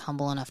who is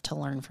humble enough to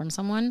learn from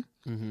someone,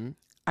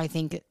 I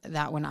think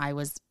that when I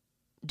was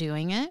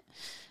doing it,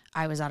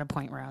 I was at a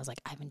point where I was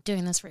like, I've been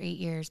doing this for 8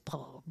 years, blah,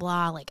 blah, blah,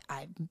 blah. Like,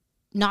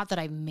 not that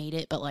I've made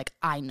it, but like,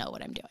 I know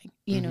what I'm doing.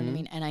 You know what I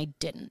mean? And I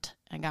didn't.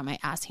 I got my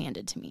ass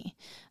handed to me.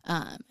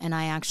 And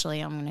I actually,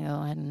 I'm going to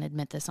go ahead and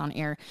admit this on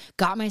air,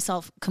 got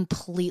myself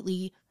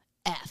completely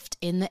effed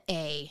in the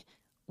A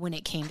when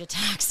it came to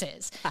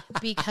taxes,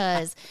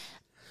 because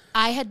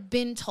I had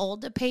been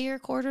told to pay your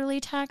quarterly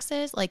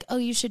taxes. Like, oh,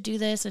 you should do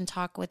this and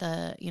talk with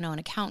an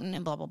accountant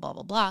and blah, blah, blah,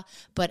 blah, blah.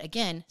 But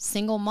again,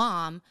 single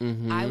mom,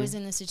 I was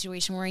in the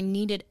situation where I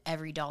needed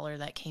every dollar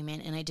that came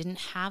in, and I didn't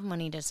have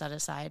money to set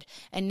aside.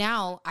 And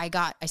now I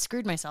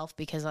screwed myself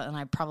because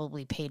I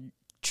probably paid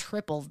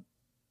triple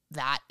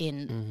that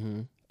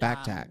in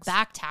back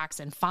tax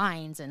and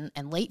fines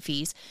and late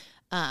fees.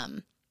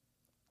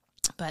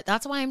 But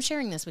that's why I'm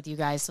sharing this with you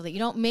guys, so that you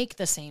don't make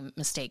the same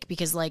mistake.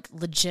 Because, like,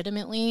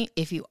 legitimately,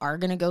 if you are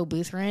going to go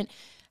booth rent,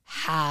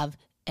 have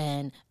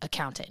an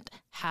accountant.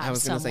 I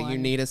was going to say, you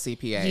need a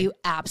CPA. You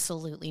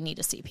absolutely need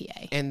a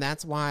CPA. And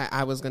that's why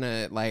I was going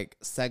to, like,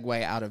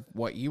 segue out of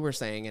what you were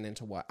saying and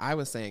into what I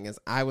was saying, is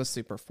I was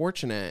super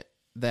fortunate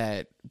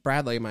that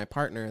Bradley, my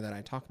partner that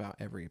I talk about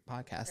every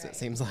podcast, it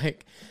seems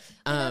like.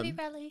 Love you,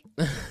 Bradley.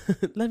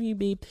 Love you,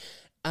 babe.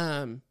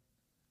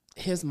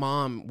 His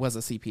mom was a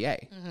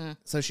CPA.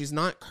 So she's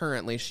not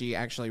currently, she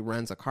actually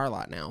runs a car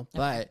lot now,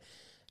 but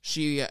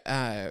she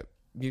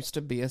used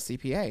to be a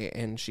CPA,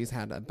 and she's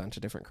had a bunch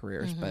of different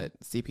careers, but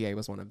CPA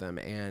was one of them.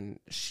 And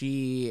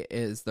she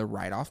is the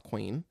write-off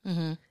queen.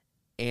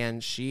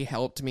 And she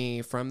helped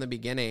me from the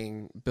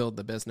beginning build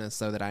the business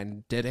so that I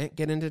didn't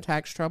get into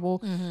tax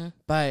trouble.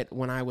 But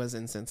when I was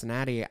in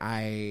Cincinnati,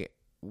 I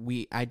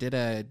did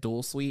a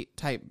dual suite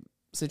type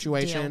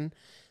situation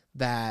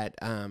that,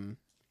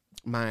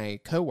 my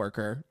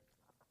coworker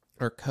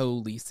or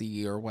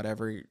co-leasee or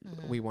whatever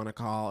we want to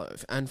call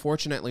it.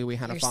 Unfortunately, we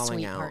had a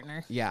falling out.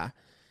 Partner. Yeah.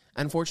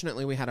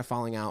 Unfortunately, we had a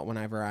falling out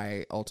whenever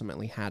I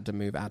ultimately had to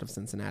move out of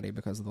Cincinnati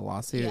because of the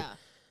lawsuit.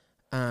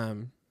 Yeah.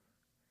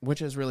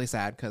 Which is really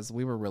sad because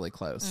we were really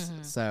close.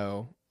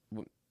 So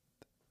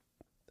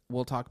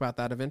we'll talk about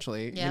that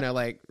eventually. Yep. You know,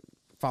 like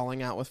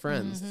falling out with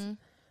friends.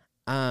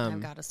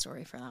 I've got a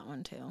story for that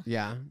one too.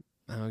 Yeah.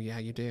 Oh yeah,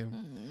 you do.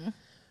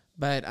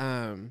 But,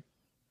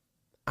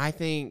 I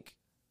think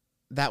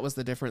that was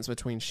the difference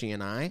between she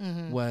and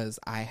I, was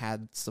I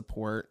had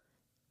support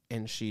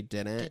and she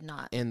did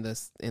not in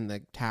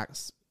the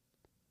tax,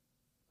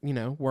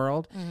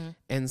 world.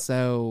 And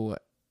so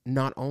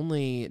not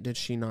only did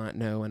she not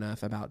know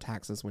enough about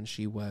taxes when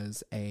she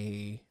was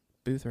a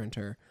booth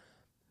renter,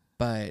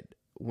 but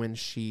when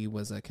she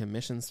was a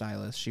commission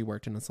stylist, she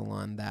worked in a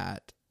salon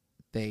that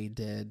they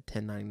did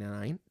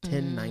 1099,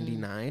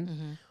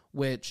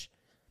 which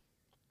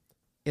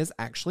is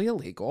actually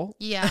illegal.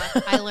 Yeah,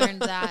 I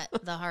learned that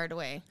the hard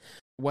way.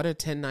 What a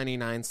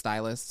 1099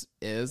 stylist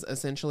is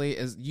essentially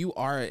is you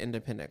are an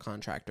independent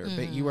contractor,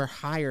 but you are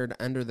hired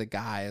under the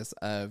guise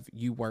of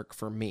you work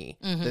for me.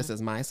 This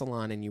is my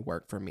salon and you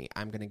work for me.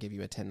 I'm going to give you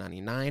a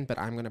 1099, but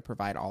I'm going to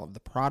provide all of the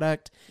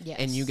product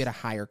and you get a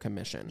higher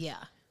commission. Yeah.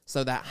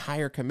 So that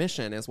higher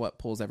commission is what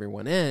pulls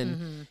everyone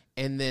in.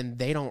 And then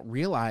they don't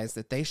realize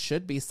that they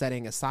should be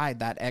setting aside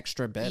that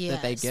extra bit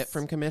that they get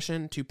from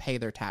commission to pay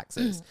their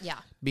taxes. Yeah.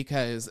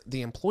 Because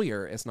the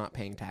employer is not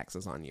paying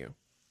taxes on you.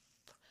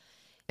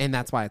 And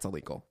that's why it's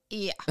illegal.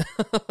 Yeah.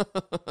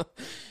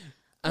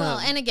 Well,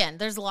 and again,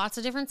 there's lots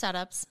of different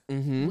setups.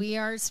 We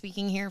are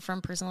speaking here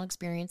from personal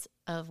experience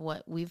of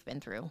what we've been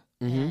through,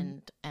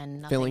 and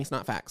nothing, feelings,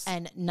 not facts,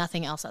 and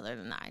nothing else other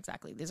than that.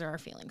 Exactly, these are our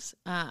feelings.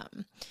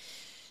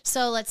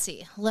 So let's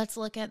see. Let's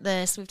look at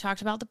this. We've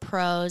talked about the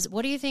pros.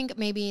 What do you think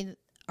maybe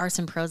are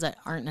some pros that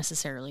aren't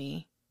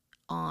necessarily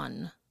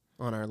on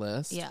our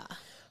list? Yeah,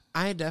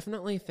 I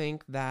definitely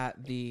think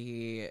that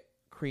the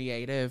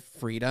creative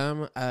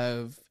freedom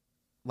of,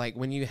 like,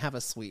 when you have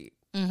a suite.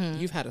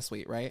 You've had a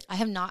suite, right? I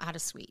have not had a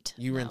suite.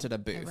 You rented a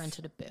booth. I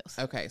rented a booth.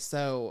 Okay,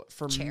 so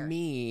for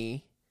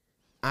me,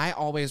 I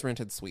always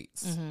rented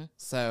suites.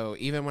 So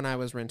even when I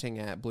was renting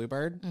at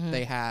Bluebird,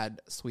 they had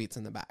suites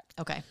in the back.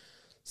 Okay.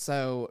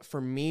 So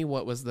for me,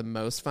 what was the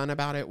most fun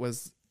about it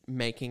was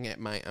making it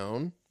my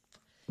own.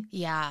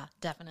 Yeah,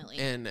 definitely.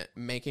 And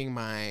making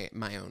my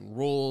own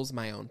rules,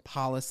 my own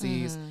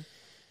policies,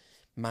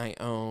 my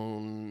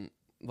own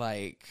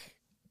like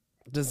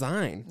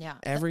design. Yeah.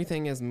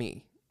 Everything is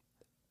me.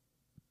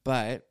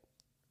 But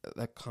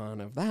the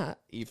con of that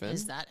even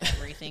is that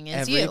everything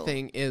is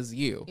everything is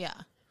you. Yeah.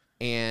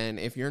 And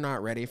if you're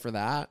not ready for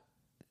that,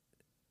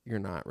 you're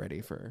not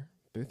ready for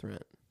booth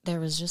rent. There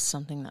was just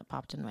something that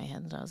popped in my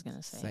head that I was going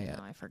to say. Say it.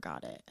 Now I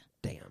forgot it.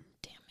 Damn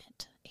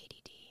it.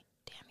 ADD.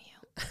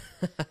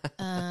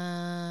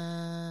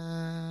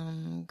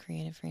 Damn you.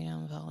 Creative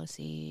freedom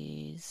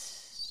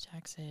policies,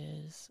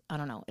 taxes. I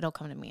don't know. It'll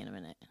come to me in a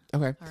minute.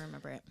 Okay. I'll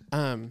remember it.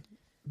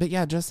 But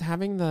yeah, just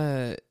having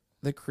the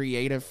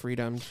creative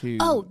freedom to...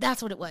 Oh,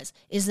 that's what it was.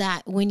 Is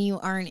that when you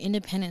are an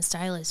independent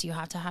stylist, you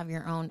have to have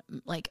your own,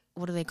 like,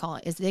 what do they call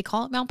it? They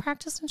call it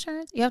malpractice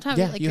insurance? You have to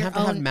have you have to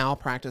have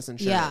malpractice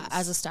insurance. Yeah,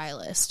 as a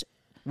stylist.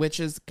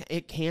 Which is,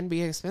 it can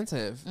be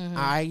expensive.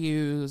 I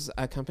use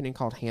a company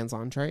called Hands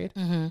On Trade,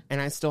 and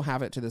I still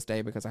have it to this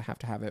day because I have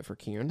to have it for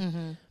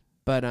Kuhn.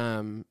 But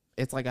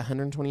it's like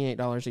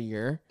 $128 a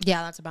year.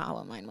 Yeah, that's about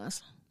what mine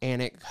was.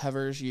 And it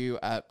covers you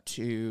up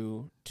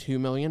to $2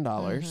 million.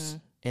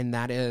 And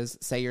that is,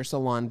 say your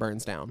salon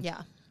burns down.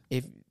 Yeah.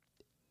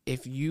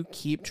 If you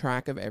keep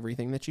track of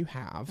everything that you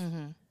have,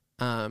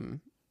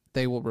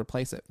 they will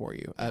replace it for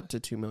you up to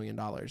 $2 million.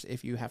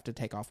 If you have to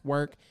take off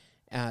work,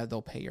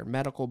 they'll pay your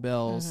medical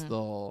bills.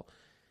 They'll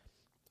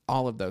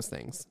all of those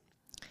things.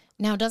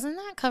 Now, doesn't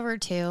that cover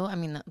too? I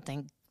mean,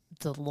 thank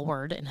the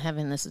Lord in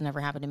heaven, this has never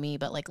happened to me.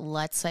 But like,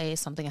 let's say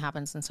something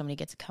happens and somebody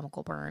gets a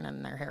chemical burn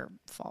and their hair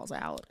falls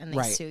out and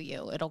they sue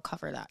you. It'll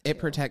cover that too. It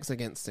protects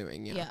against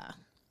suing. Yeah. Yeah.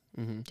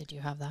 Did you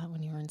have that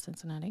when you were in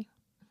Cincinnati?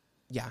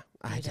 Yeah,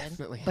 I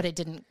definitely had. But it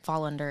didn't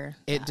fall under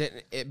it.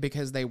 Didn't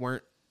because they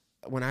weren't.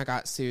 When I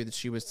got sued,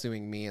 she was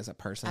suing me as a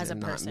person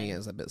not me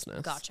as a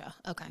business. Gotcha.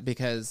 Okay.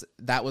 Because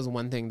that was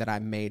one thing that I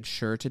made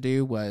sure to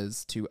do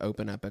was to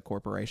open up a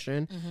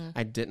corporation.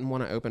 I didn't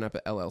want to open up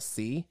an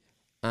LLC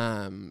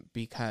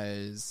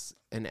because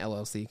an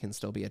LLC can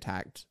still be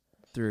attacked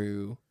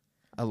through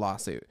a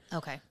lawsuit.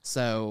 Okay.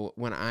 So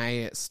when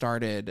I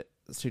started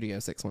Studio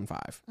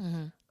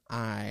 615,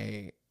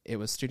 it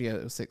was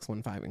Studio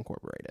 615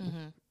 Incorporated.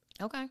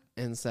 Okay.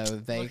 And so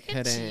they Look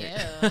couldn't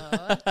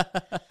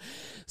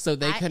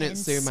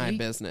sue my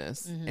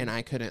business and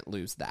I couldn't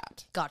lose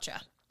that. Gotcha.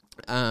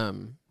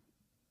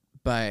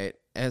 But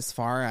as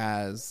far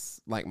as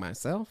like my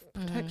self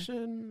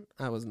protection,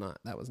 that was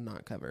not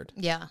covered.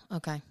 Yeah.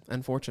 Okay.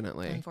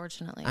 Unfortunately,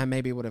 I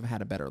maybe would have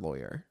had a better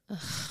lawyer.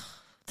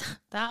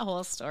 That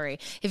whole story.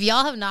 If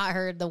y'all have not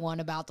heard the one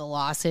about the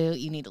lawsuit,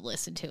 you need to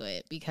listen to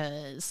it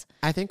because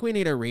I think we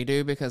need a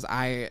redo because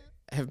I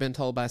have been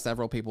told by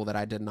several people that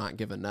I did not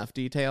give enough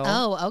detail.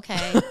 Oh,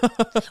 okay.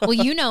 Well,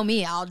 you know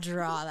me. I'll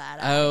draw that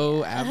out.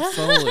 Oh,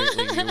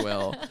 absolutely you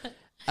will.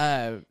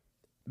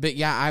 But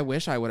yeah, I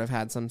wish I would have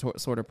had some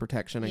sort of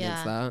protection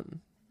against that.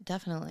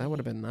 Definitely. That would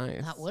have been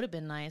nice. That would have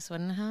been nice,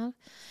 wouldn't it have?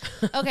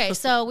 Okay,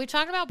 so we've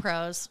talked about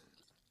pros.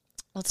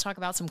 Let's talk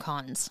about some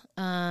cons.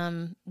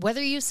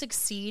 Whether you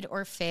succeed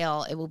or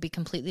fail, it will be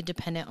completely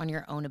dependent on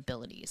your own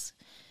abilities.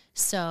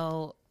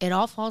 So it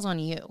all falls on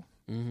you,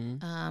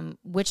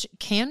 which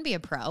can be a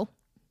pro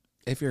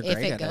if you're great at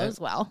it. If it goes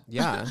well.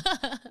 Yeah.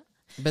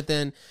 But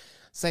then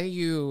say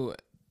you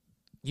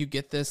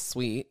get this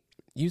suite,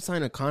 you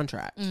sign a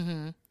contract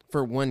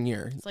for 1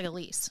 year. It's like a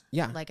lease.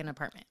 Yeah. Like an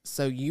apartment.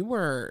 So you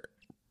were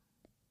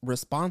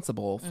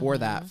responsible for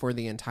that for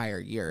the entire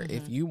year.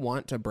 If you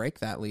want to break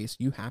that lease,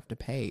 you have to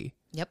pay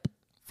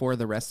for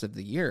the rest of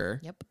the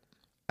year.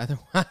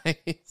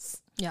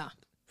 Otherwise. Yeah.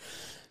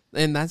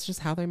 And that's just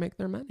how they make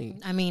their money.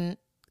 I mean,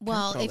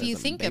 well, if you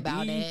think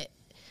about it,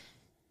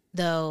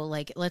 though,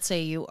 like, let's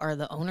say you are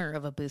the owner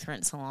of a booth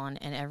rent salon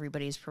and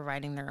everybody's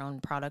providing their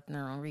own product and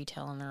their own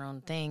retail and their own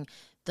thing.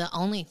 The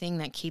only thing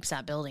that keeps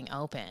that building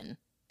open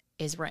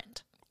is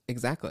rent.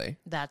 Exactly.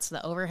 That's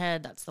the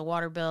overhead. That's the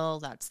water bill.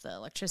 That's the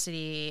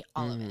electricity,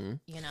 all of it,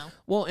 you know?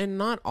 Well, and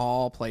not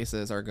all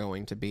places are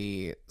going to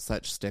be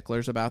such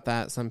sticklers about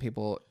that. Some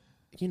people,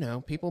 you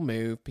know, people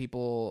move,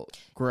 people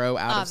grow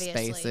out of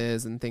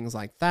spaces and things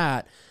like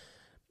that.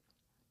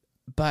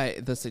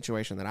 But the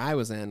situation that I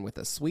was in with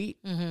a suite,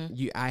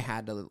 I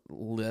had to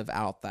live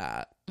out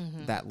that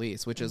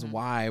lease, which is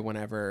why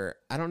whenever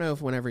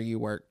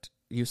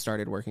you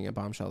started working at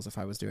Bombshells, if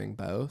I was doing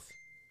both.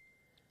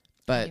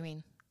 But what do you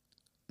mean?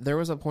 There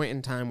was a point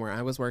in time where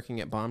I was working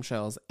at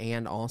Bombshells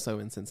and also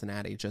in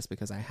Cincinnati just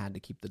because I had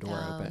to keep the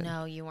door open.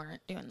 No, you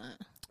weren't doing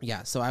that.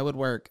 Yeah, so I would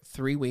work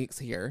 3 weeks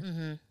here,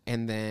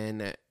 and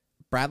then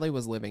Bradley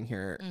was living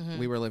here.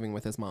 We were living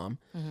with his mom.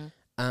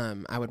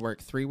 I would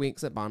work 3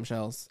 weeks at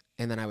Bombshells,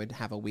 and then I would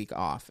have a week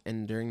off.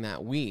 And during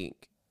that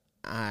week,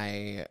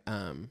 I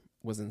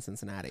was in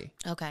Cincinnati.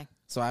 Okay.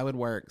 So I would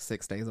work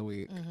 6 days a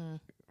week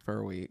for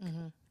a week.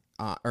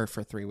 Or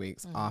for 3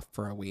 weeks, off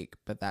for a week.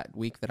 But that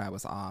week that I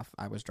was off,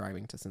 I was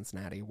driving to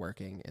Cincinnati,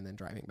 working, and then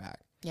driving back.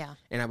 Yeah.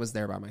 And I was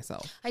there by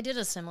myself. I did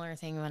a similar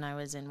thing when I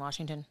was in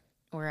Washington.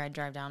 where I'd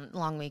drive down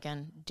long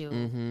weekend, do,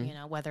 you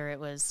know, whether it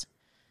was,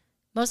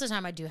 most of the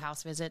time I do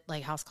house visit,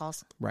 like house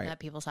calls at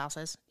people's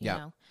houses, you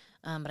know.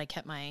 But I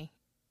kept my,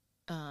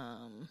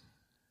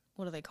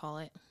 what do they call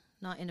it?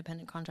 Not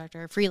independent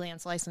contractor,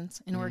 freelance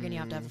license. In Oregon, you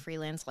have to have a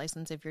freelance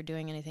license if you're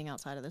doing anything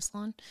outside of the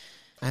salon.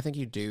 I think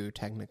you do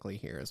technically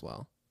here as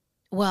well.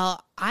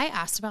 Well, I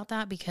asked about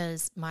that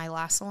because my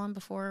last salon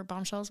before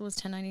Bombshells was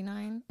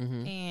 1099.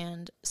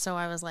 And so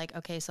I was like,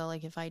 okay, so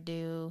like if I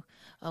do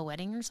a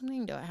wedding or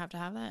something, do I have to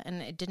have that?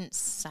 And it didn't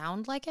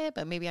sound like it,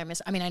 but maybe I mean,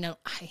 I know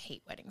I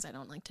hate weddings. I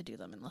don't like to do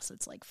them unless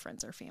it's like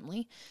friends or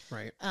family.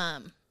 Right.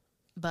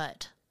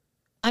 But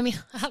I mean,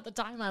 at the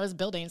time I was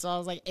building, so I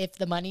was like, if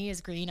the money is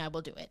green, I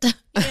will do it.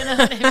 You know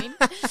what I mean?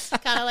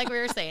 Kind of like we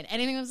were saying,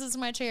 anything that sits in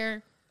my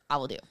chair, I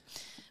will do.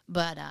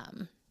 But,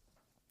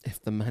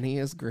 if the money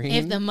is green,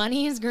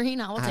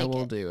 I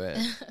will do it.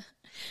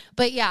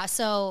 But yeah,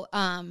 so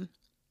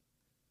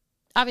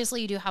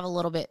obviously you do have a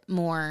little bit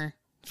more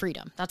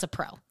freedom. That's a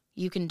pro.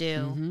 You can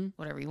do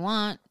whatever you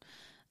want,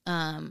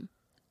 and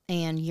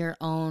your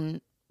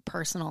own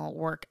personal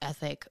work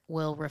ethic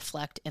will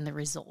reflect in the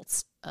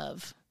results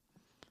of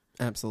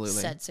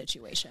said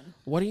situation.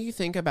 What do you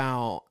think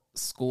about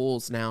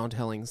schools now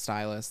telling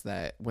stylists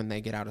that when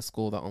they get out of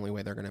school, the only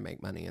way they're going to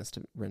make money is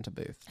to rent a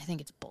booth? I think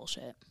it's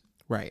bullshit.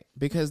 Right.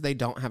 Because they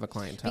don't have a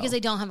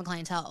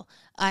clientele.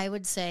 I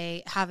would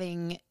say,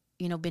 having,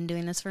 you know, been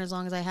doing this for as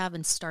long as I have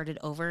and started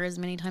over as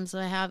many times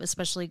as I have,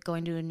 especially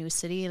going to a new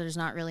city, there's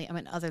not really, I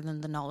mean, other than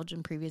the knowledge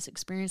and previous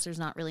experience, there's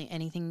not really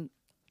anything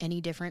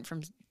any different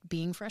from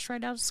being fresh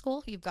right out of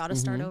school. You've got to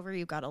start over.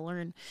 You've got to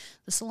learn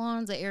the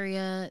salons, the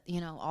area, you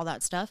know, all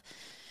that stuff.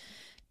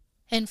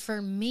 And for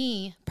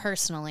me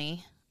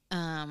personally,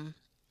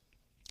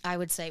 I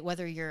would say,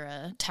 whether you're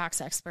a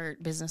tax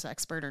expert, business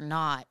expert or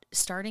not,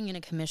 starting in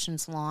a commission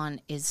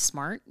salon is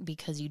smart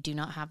because you do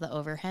not have the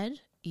overhead.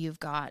 You've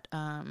got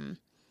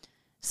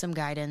some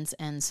guidance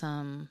and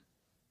some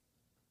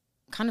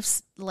kind of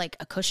like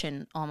a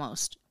cushion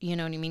almost, you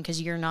know what I mean?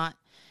 Because you're not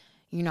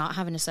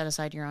having to set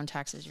aside your own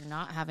taxes. You're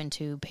not having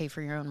to pay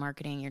for your own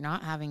marketing. You're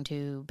not having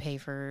to pay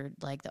for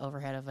like the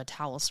overhead of a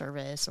towel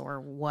service or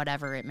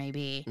whatever it may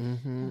be.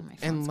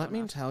 And let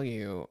me tell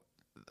you,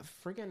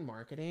 friggin'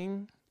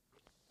 marketing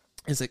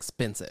is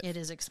expensive. It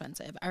is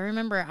expensive. I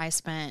remember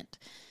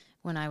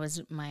when I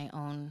was my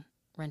own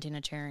renting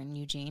a chair in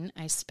Eugene,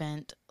 I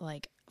spent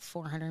like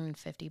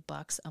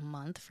 $450 a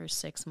month for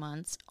 6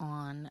 months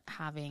on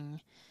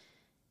having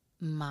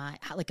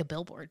like a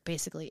billboard.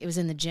 Basically, it was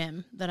in the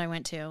gym that I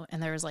went to,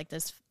 and there was like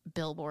this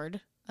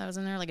billboard that was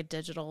in there, like a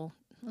digital,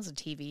 it was a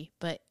TV,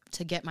 but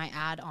to get my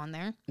ad on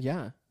there.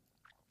 Yeah.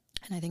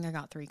 And I think I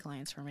got 3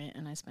 clients from it,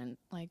 and I spent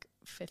like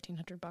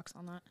 $1,500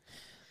 on that.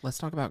 Let's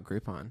talk about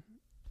Groupon.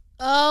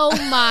 Oh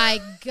my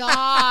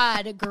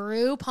God,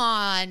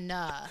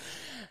 Groupon.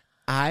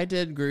 I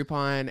did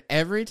Groupon.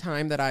 Every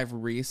time that I've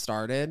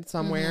restarted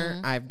somewhere,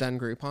 I've done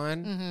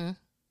Groupon.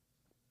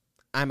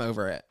 I'm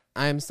over it.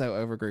 I'm so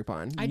over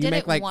Groupon. You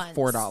make like once.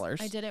 $4.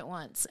 I did it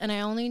once. And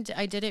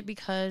I did it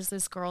because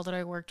this girl that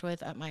I worked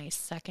with at my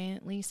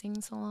second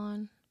leasing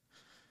salon,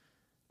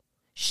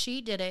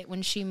 she did it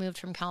when she moved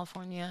from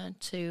California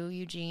to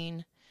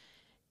Eugene.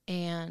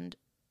 And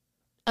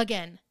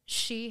again,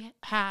 she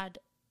had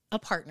a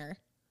partner.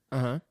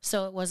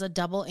 So it was a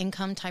double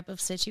income type of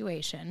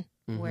situation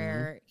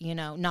where, you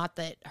know, not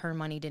that her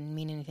money didn't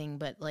mean anything,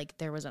 but like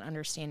there was an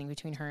understanding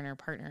between her and her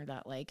partner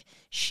that like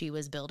she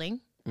was building,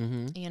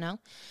 you know?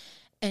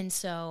 And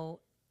so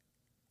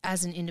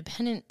as an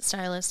independent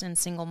stylist and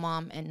single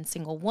mom and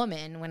single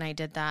woman, when I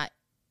did that,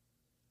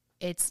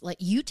 it's like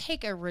you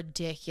take a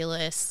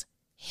ridiculous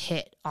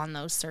hit on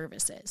those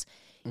services.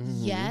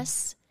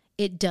 Yes,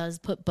 it does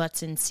put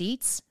butts in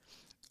seats.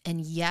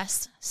 And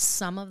yes,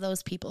 some of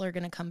those people are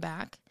going to come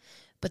back.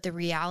 But the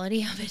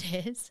reality of it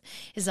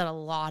is that a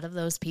lot of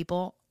those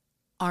people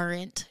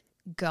aren't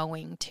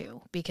going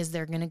to, because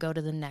they're going to go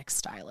to the next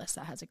stylist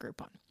that has a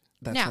Groupon.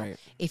 That's now, right.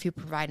 If you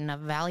provide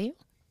enough value,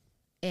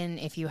 and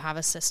if you have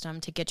a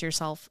system to get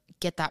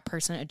that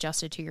person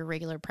adjusted to your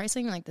regular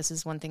pricing, like this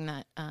is one thing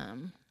that,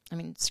 I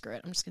mean, screw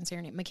it. I'm just going to say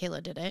her name. Michaela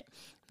did it.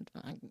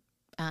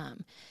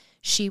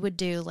 She would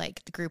do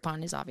like the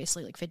Groupon is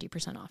obviously like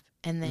 50% off.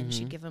 And then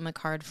she'd give them a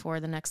card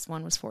for the next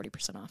one was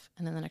 40% off.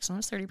 And then the next one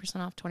was 30%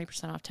 off,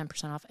 20% off,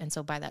 10% off. And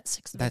so by that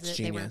 6th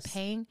visit, they were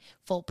paying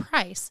full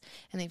price,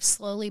 and they've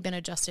slowly been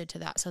adjusted to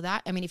that. So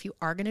that, I mean, if you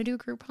are going to do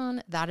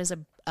Groupon, that is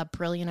a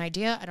brilliant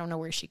idea. I don't know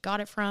where she got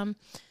it from.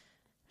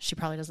 She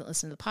probably doesn't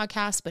listen to the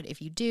podcast, but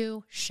if you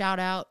do, shout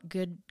out.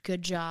 Good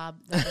job.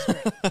 That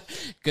was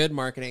great. Good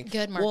marketing.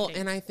 Well,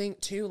 and I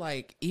think too,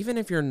 like, even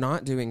if you're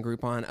not doing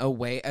Groupon,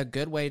 a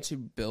good way to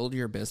build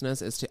your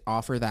business is to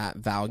offer that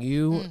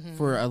value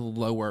for a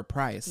lower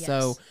price. Yes.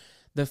 So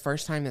the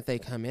first time that they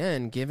come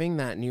in, giving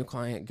that new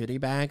client goodie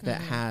bag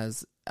that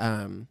has,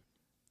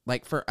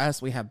 like for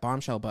us, we have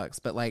Bombshell Bucks,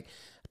 but like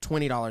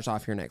 $20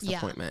 off your next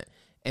appointment.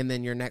 And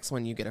then your next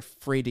one, you get a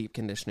free deep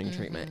conditioning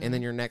treatment. And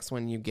then your next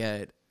one, you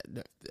get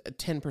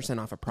 10%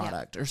 off a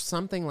product or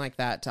something like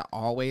that, to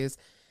always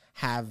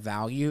have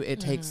value,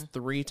 it takes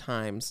 3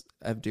 times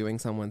of doing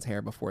someone's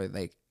hair before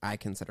I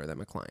consider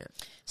them a client.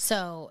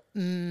 So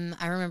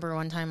I remember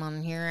one time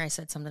on here, I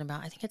said something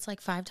about, I think it's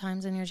like 5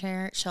 times in your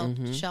chair.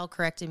 Shell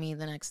corrected me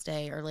the next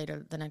day or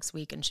later the next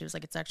week, and she was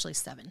like, it's actually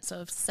 7.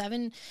 So if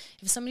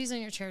somebody's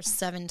in your chair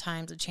 7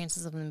 times, the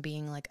chances of them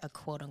being like a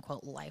quote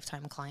unquote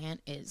lifetime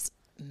client is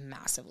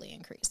massively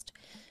increased.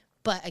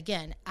 But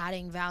again,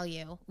 adding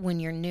value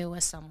when you're new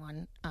with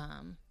someone,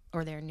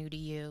 or they're new to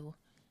you,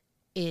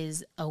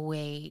 is a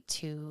way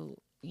to,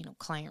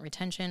 client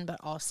retention, but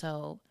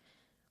also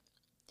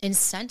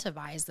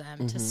incentivize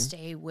them to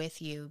stay with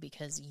you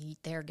because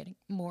they're getting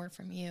more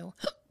from you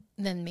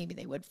than maybe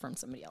they would from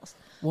somebody else.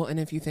 Well, and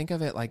if you think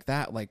of it like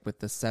that, like with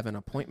the 7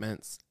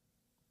 appointments,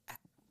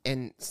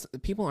 and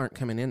people aren't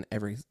coming in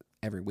every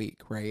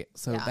week, right?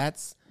 So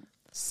that's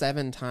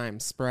 7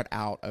 times spread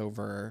out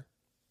over,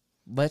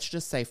 let's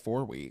just say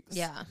 4 weeks.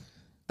 Yeah.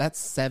 That's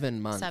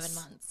 7 months. 7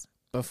 months.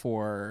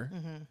 Before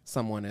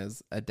someone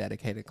is a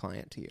dedicated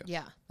client to you.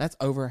 Yeah. That's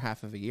over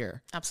half of a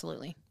year.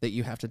 Absolutely. That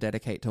you have to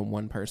dedicate to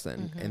one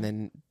person, and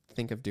then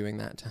think of doing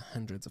that to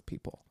hundreds of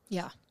people.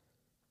 Yeah.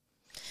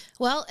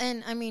 Well,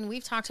 and I mean,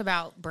 we've talked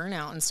about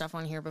burnout and stuff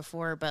on here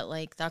before, but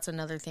like that's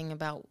another thing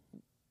about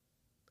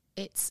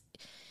it's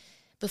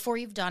before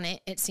you've done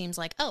it, it seems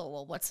like, oh,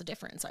 well, what's the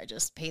difference? I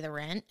just pay the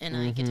rent and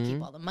I get to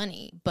keep all the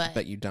money.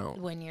 But you don't.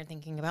 When you're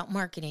thinking about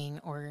marketing,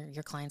 or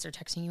your clients are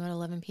texting you at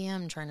 11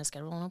 p.m. trying to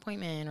schedule an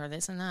appointment, or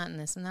this and that and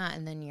this and that.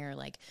 And then you're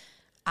like,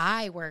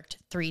 I worked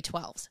 3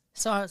 12s.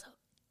 So I was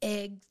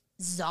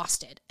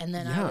exhausted. And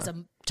then I was a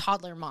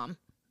toddler mom,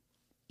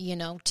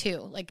 too.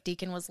 Like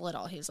Deacon was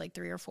little. He was like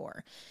 3 or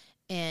 4.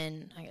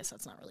 And I guess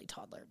that's not really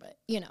toddler, but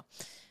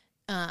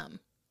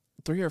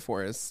 3 or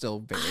 4 is still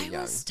very young.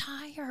 I was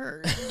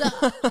tired.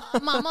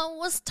 Mama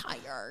was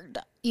tired,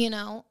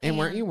 And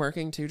weren't you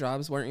working 2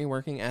 jobs? Weren't you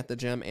working at the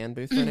gym and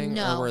booth printing?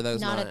 No, or were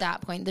those not at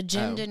that point. The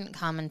gym didn't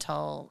come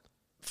until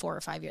 4 or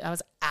 5 years. That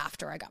was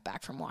after I got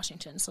back from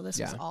Washington. So this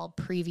was all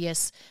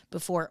previous,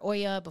 before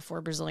Oya,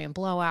 before Brazilian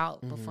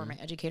Blowout, before my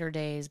educator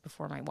days,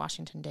 before my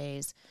Washington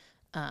days.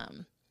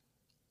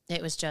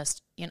 It was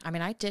just,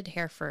 I did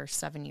hair for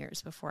 7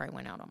 years before I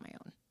went out on my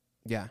own.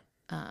 Yeah.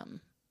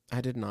 I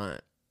did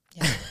not.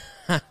 Yeah.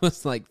 I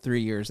was like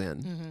 3 years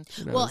in.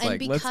 Well, and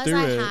because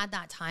I had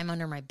that time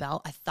under my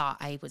belt, I thought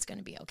I was going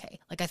to be okay.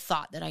 Like I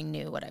thought that I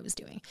knew what I was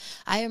doing.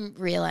 I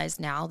realized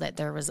now that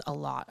there was a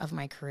lot of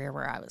my career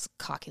where I was a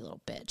cocky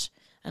little bitch,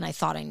 and I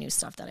thought I knew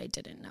stuff that I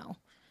didn't know.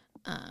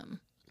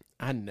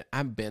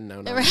 I've been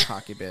known as a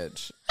cocky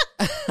bitch.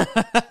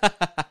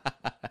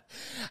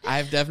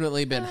 I've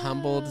definitely been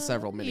humbled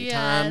many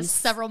times.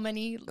 Several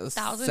many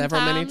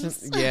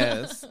times.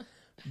 Yes.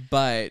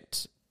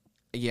 But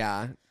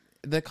yeah,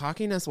 the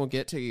cockiness will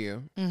get to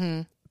you.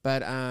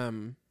 But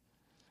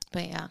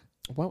yeah.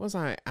 What was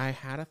I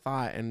had a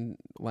thought, and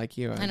like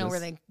you, I know where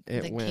the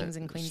kings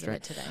and queens straight. of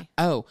it today.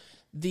 Oh,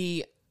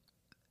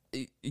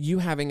 you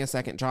having a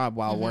second job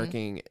while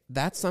working,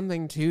 that's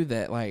something too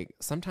that like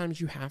sometimes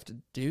you have to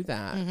do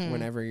that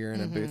whenever you're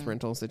in a booth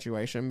rental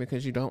situation,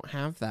 because you don't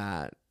have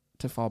that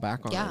to fall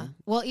back on. Yeah.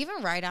 Well,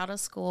 even right out of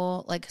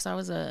school, like, cause I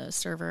was a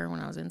server when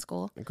I was in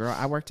school. Girl,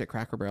 I worked at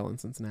Cracker Barrel in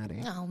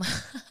Cincinnati. Oh,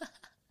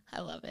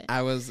 I love it.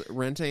 I was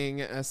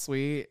renting a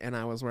suite and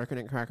I was working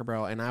at Cracker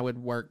Barrel, and I would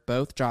work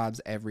both jobs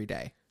every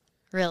day.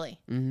 Really?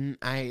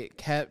 I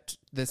kept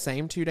the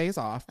same 2 days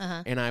off,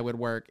 and I would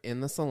work in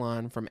the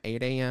salon from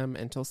 8 a.m.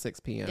 until 6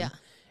 p.m. Yeah.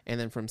 And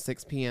then from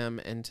 6 p.m.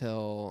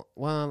 until,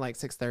 like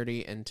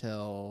 6:30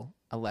 until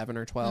 11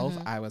 or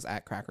 12, I was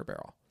at Cracker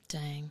Barrel.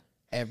 Dang.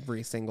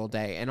 Every single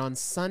day. And on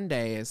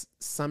Sundays,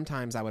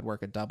 sometimes I would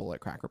work a double at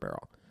Cracker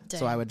Barrel. Dang.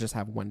 So I would just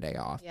have one day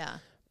off. Yeah.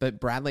 But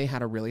Bradley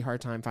had a really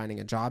hard time finding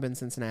a job in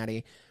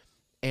Cincinnati.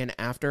 And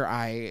after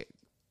I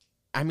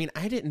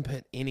didn't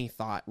put any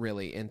thought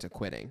really into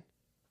quitting.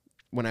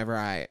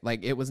 Whenever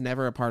it was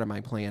never a part of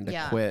my plan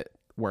to quit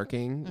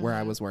working where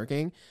I was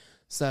working.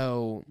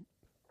 So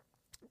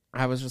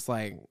I was just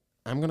like,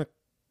 I'm going to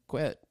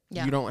quit.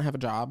 Yeah. You don't have a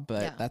job,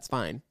 but that's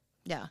fine.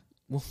 Yeah.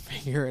 We'll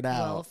figure it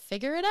out.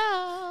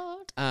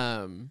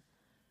 And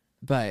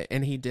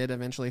he did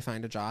eventually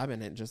find a job,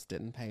 and it just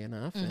didn't pay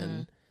enough.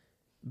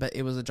 But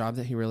it was a job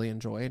that he really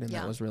enjoyed, and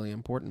that was really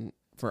important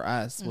for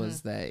us,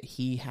 was that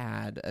he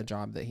had a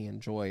job that he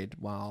enjoyed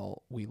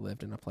while we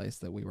lived in a place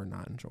that we were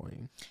not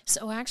enjoying.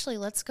 So actually,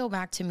 let's go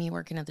back to me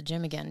working at the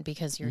gym again,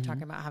 because you're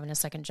talking about having a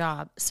second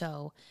job.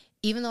 So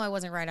even though I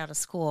wasn't right out of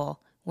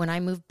school, when I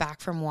moved back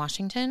from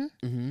Washington,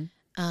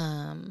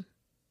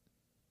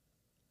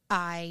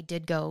 I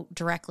did go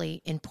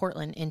directly in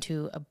Portland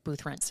into a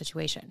booth rent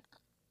situation.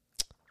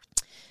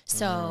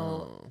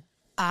 So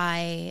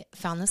I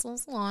found this little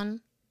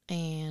salon,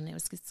 and it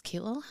was this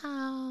cute little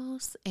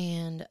house,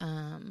 and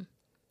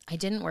I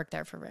didn't work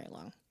there for very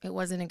long. It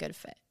wasn't a good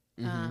fit.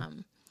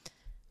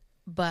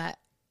 But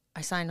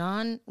I signed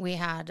on. We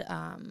had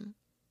an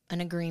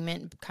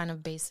agreement kind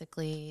of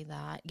basically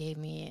that gave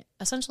me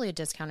essentially a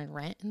discounted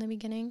rent in the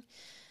beginning.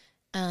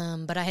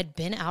 But I had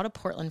been out of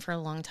Portland for a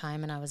long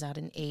time, and I was at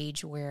an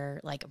age where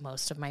like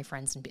most of my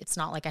friends, it's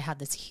not like I had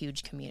this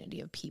huge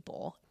community of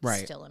people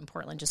still in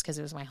Portland. Just because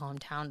it was my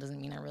hometown doesn't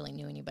mean I really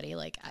knew anybody.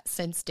 Like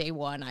since day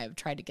one, I've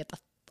tried to get the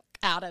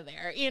out of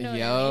there, you know what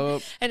I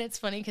mean? And it's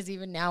funny because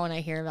even now when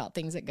I hear about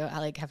things that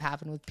have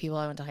happened with people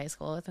I went to high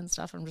school with and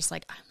stuff, I'm just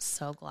like, I'm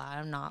so glad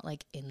I'm not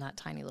like in that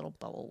tiny little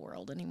bubble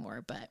world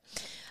anymore. But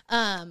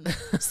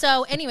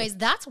so anyways,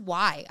 that's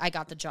why I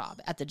got the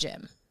job at the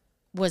gym,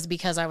 was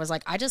because I was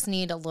like, I just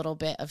need a little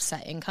bit of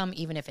set income,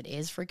 even if it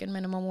is freaking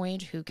minimum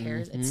wage. Who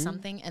cares? It's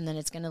something. And then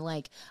it's going to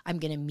like, I'm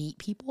going to meet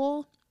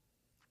people,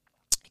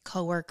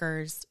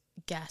 coworkers,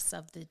 guests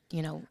of the,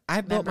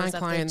 I built my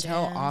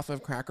clientele off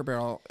of Cracker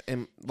Barrel,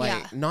 and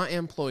not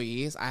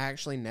employees. I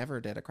actually never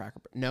did a Cracker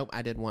Barrel. Nope,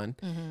 I did one.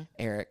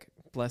 Eric,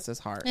 bless his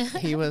heart.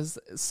 He was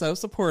so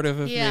supportive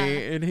of me,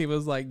 and he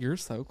was like, you're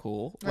so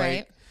cool. Right.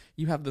 Like,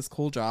 you have this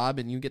cool job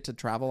and you get to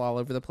travel all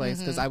over the place,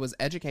 because I was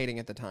educating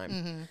at the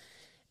time.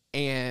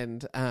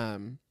 And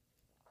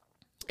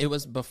it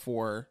was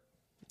before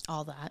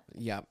all that.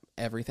 Yep,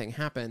 everything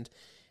happened.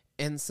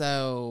 And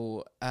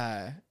so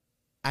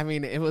I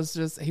mean, it was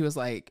just, he was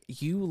like,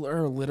 you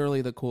are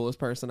literally the coolest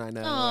person I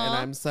know. Aww. And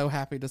I'm so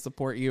happy to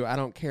support you. I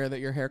don't care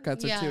that your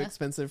haircuts are too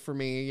expensive for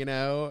me,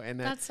 And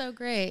that's so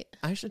great.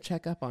 I should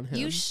check up on him.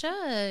 You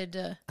should.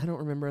 I don't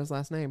remember his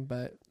last name,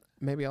 but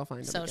maybe I'll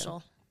find him. Social.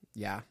 Again.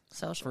 Yeah.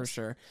 Social. For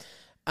sure.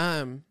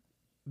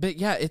 But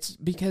yeah, it's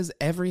because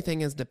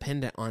everything is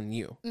dependent on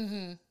you.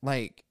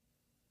 Like,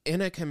 in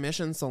a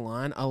commission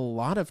salon, a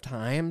lot of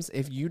times,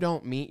 if you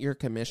don't meet your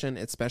commission,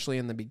 especially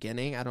in the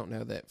beginning, I don't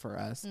know that for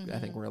us, I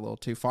think we're a little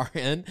too far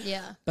in.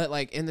 Yeah. But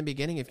like in the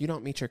beginning, if you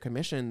don't meet your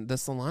commission, the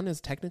salon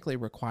is technically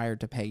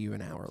required to pay you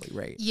an hourly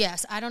rate.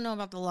 Yes. I don't know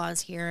about the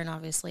laws here, and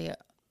obviously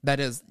that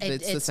is,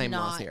 it's the same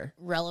laws here.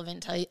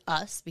 Relevant to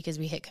us because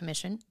we hit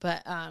commission,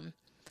 but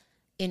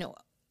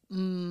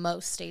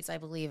most states, I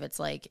believe it's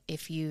like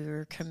if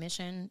you're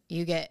commission,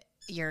 you get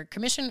your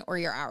commission or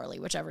your hourly,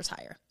 whichever's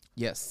higher.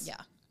 Yes.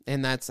 Yeah.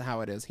 And that's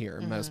how it is here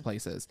in most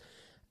places.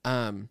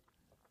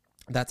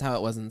 That's how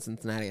it was in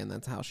Cincinnati, and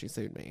that's how she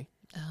sued me.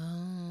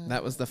 Oh.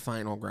 That was the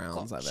final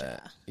grounds of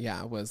it.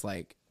 Yeah, it was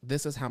like,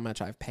 this is how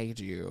much I've paid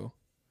you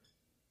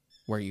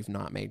where you've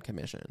not made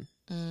commission.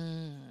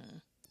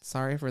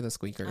 Sorry for the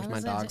squeakers.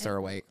 My dogs are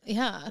awake.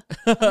 Yeah.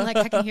 I'm like,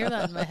 I can hear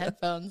that in my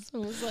headphones. I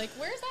was like,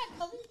 where's that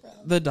coming from?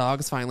 The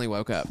dogs finally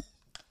woke up.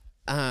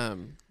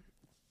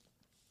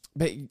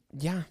 But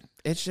yeah,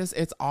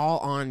 it's all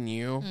on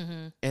you.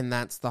 And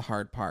that's the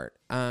hard part.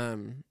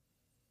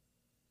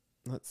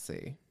 Let's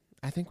see.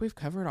 I think we've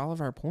covered all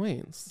of our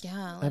points.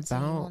 Yeah. Let's say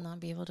you will not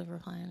be able to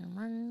reply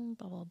in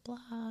blah, blah,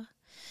 blah.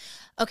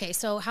 Okay.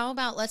 So how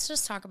about, let's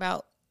just talk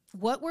about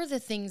what were the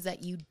things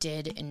that you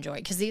did enjoy?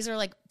 Because these are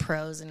like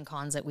pros and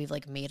cons that we've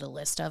like made a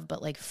list of,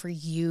 but like for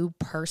you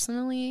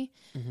personally,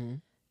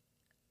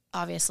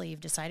 obviously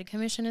you've decided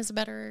commission is a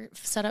better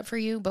setup for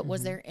you, but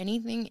was there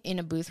anything in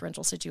a booth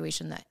rental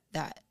situation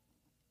that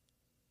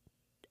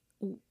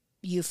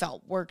you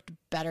felt worked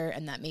better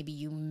and that maybe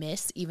you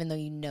miss, even though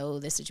you know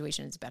the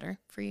situation is better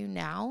for you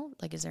now?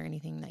 Like, is there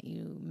anything that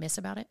you miss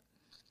about it?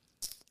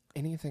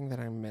 Anything that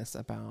I miss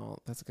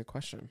about, that's a good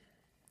question.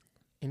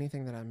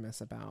 Anything that I miss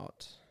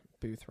about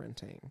booth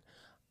renting?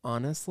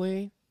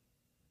 Honestly,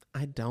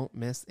 I don't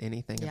miss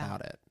anything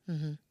about it.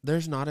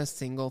 There's not a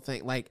single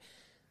thing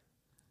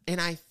and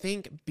I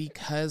think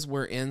because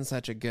we're in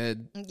such a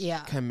good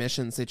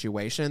commission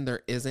situation,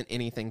 there isn't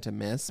anything to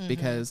miss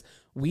because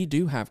we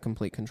do have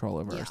complete control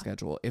over our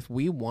schedule. If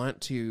we want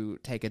to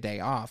take a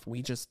day off,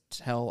 we just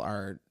tell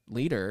our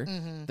leader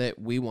that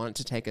we want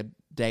to take a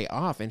day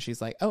off, and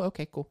she's like, oh,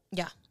 okay, cool.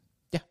 Yeah.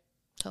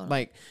 Totally.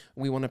 Like,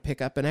 we want to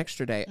pick up an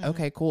extra day.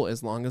 Okay, cool.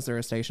 As long as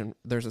there's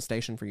a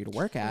station for you to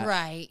work at,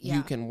 right? Yeah.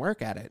 You can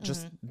work at it.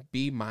 Just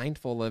be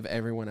mindful of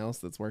everyone else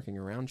that's working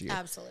around you.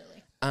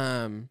 Absolutely.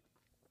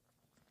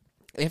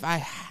 If I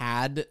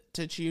had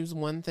to choose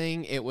one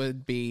thing, it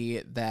would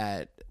be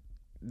that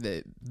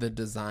the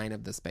design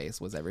of the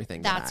space was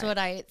everything. That's what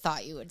I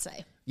thought you would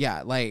say.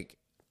 Yeah, like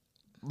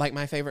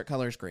my favorite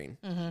color is green.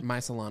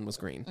 My salon was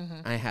green.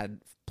 I had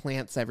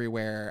plants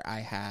everywhere. I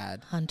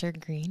had hunter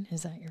green.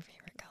 Is that your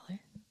favorite color?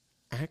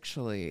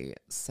 Actually,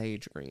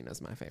 sage green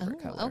is my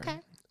favorite color. Okay.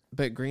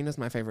 But green is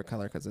my favorite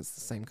color because it's the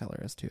same color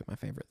as two of my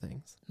favorite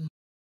things.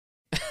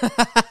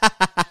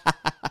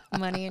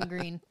 Money and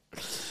green.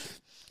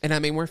 And I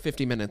mean, we're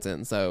 50 minutes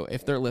in, so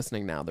if they're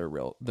listening now, they're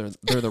real. They're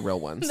the real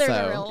ones. They're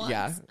so the real ones.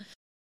 Yeah.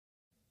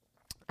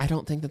 I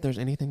don't think that there's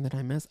anything that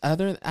I miss.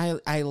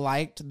 I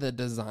liked the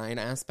design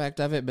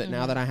aspect of it, but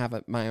now that I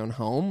have my own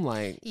home,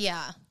 I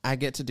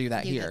get to do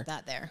that you here. Get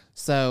that there.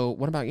 So,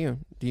 what about you?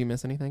 Do you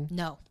miss anything?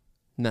 No.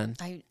 None.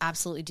 I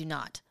absolutely do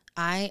not.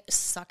 I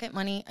suck at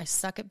money. I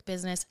suck at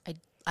business.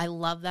 I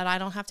love that I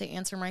don't have to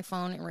answer my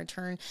phone and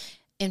return.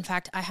 In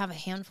fact, I have a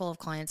handful of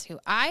clients who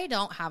I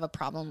don't have a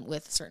problem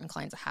with certain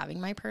clients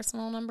having my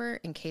personal number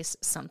in case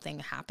something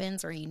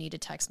happens or you need to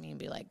text me and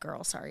be like,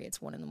 girl, sorry,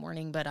 it's 1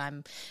 a.m, but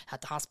I'm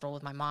at the hospital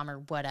with my mom or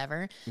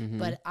whatever.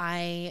 But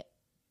I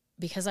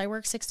because I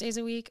work 6 days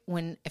a week,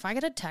 if I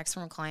get a text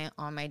from a client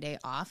on my day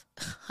off,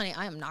 honey,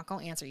 I am not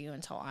going to answer you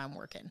until I'm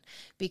working,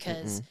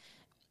 because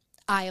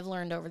I have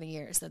learned over the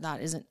years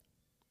that isn't,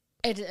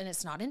 and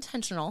it's not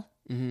intentional,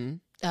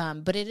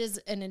 but it is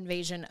an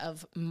invasion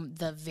of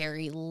the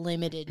very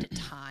limited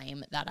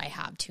time that I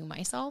have to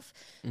myself.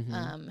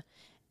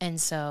 And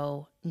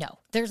so, no,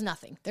 there's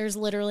nothing. There's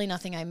literally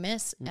nothing I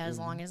miss. As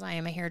long as I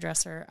am a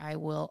hairdresser, I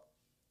will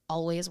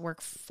always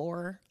work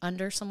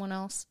under someone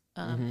else.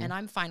 And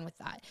I'm fine with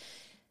that.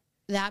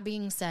 That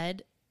being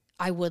said,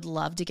 I would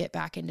love to get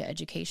back into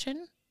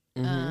education.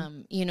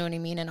 You know what I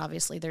mean? And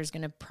obviously there's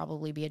going to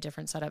probably be a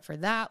different setup for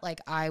that.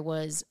 Like, I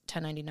was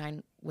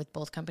 1099 with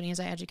both companies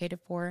I educated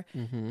for.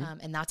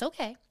 And that's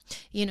okay.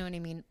 You know what I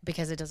mean?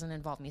 Because it doesn't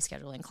involve me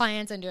scheduling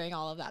clients and doing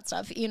all of that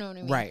stuff. You know what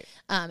I mean? Right.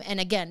 And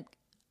again,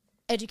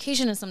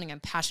 education is something I'm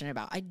passionate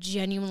about. I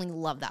genuinely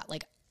love that.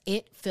 Like,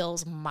 it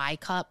fills my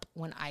cup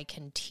when I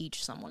can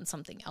teach someone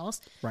something else.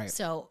 Right.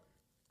 So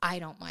I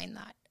don't mind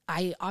that.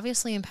 I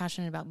obviously am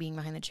passionate about being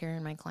behind the chair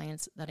and my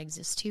clients that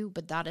exist too,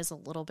 but that is a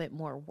little bit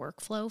more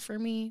workflow for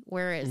me.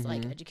 Whereas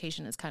like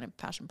education is kind of a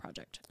passion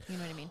project. You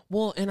know what I mean?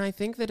 Well, and I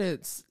think that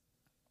it's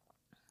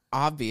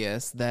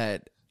obvious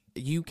that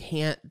you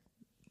can't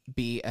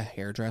be a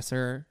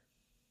hairdresser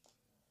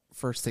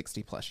for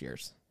 60 plus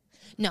years.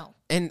 No.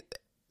 And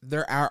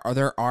there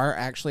are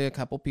actually a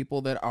couple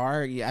people that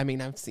are. Yeah, I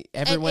mean, I've seen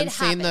everyone's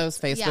seen those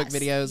Facebook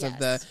videos of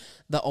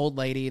the old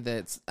lady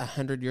that's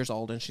 100 years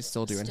old and she's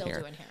still doing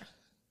hair.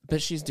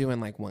 But she's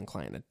doing like one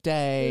client a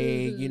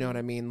day. You know what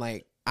I mean?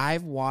 Like,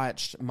 I've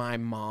watched my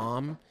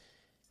mom,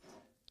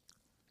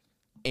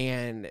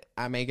 and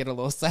I may get a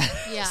little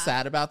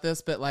sad about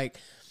this, but like,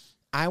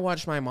 I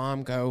watched my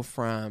mom go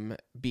from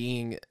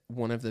being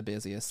one of the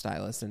busiest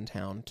stylists in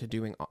town to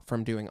doing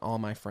all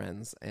my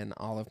friends and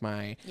all of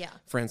my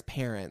friends'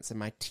 parents and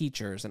my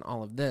teachers and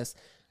all of this,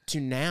 to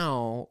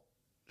now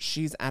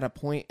she's at a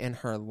point in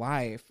her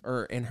life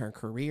or in her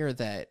career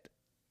that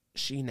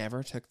she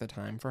never took the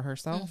time for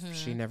herself.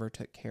 She never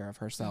took care of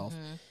herself.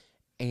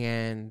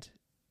 And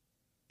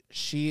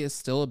she is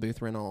still a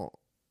booth rental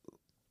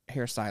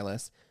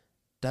hairstylist,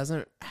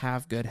 doesn't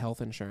have good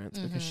health insurance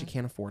because she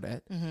can't afford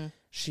it.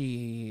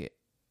 She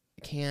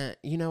can't,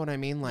 you know what I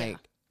mean? Like,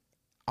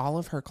 all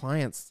of her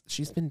clients,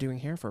 she's been doing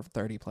hair for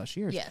 30 plus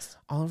years. Yes.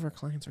 All of her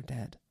clients are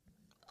dead.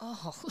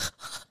 Oh,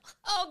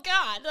 oh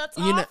God, that's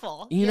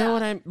awful. You know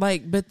what I'm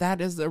like, but that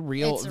is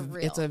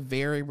it's a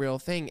very real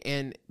thing.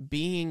 And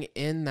being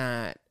in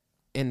that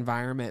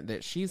environment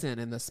that she's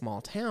in the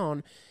small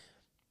town,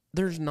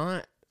 there's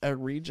not a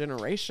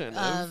regeneration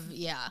of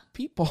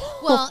people.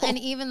 Well, and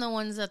even the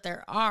ones that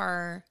there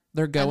are,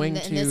 they're going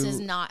and this is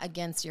not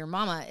against your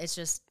mama. It's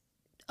just,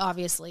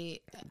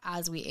 obviously,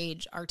 as we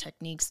age, our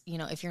techniques, you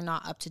know, if you're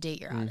not up to date,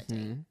 you're out of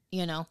date,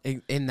 you know?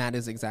 And that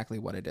is exactly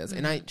what it is.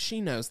 And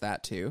she knows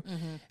that too.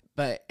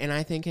 And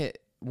I think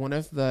one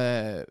of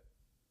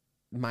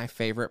my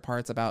favorite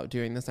parts about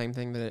doing the same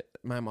thing that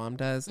my mom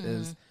does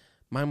is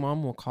my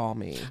mom will call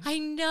me. I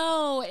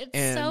know.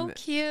 It's so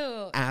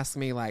cute. Ask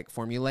me like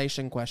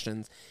formulation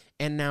questions.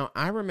 And now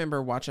I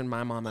remember watching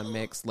my mama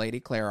mix Lady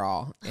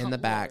Clairol in the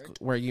back,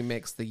 where you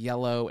mix the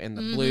yellow and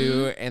the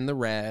blue and the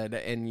red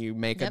and you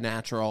make a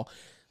natural.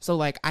 So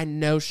like, I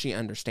know she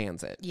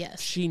understands it. Yes.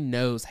 She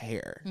knows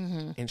hair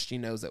and she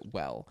knows it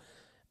well.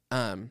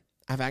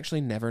 I've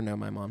actually never known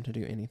my mom to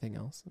do anything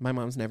else. My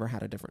mom's never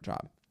had a different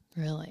job.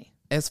 Really?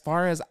 As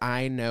far as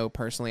I know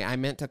personally, I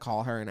meant to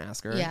call her and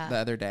ask her the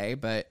other day,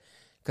 but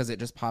because it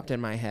just popped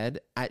in my head,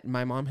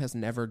 my mom has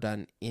never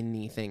done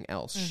anything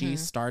else. She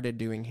started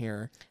doing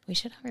hair. We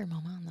should have your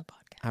mama on the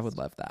podcast. I would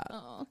love that.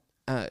 Oh.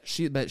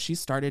 She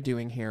started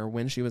doing hair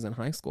when she was in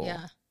high school.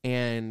 Yeah.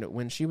 And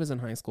when she was in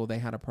high school, they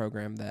had a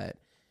program that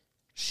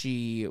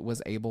she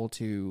was able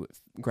to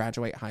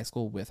graduate high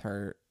school with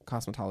her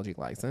cosmetology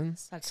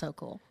license. That's so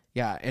cool.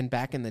 Yeah. And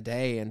back in the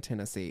day in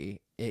Tennessee,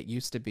 it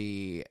used to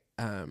be,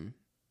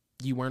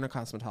 you weren't a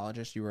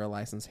cosmetologist, you were a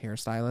licensed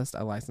hairstylist,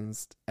 a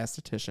licensed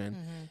esthetician,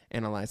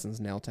 and a licensed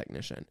nail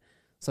technician.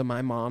 So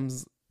my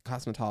mom's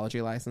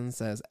cosmetology license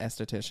says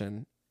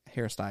esthetician,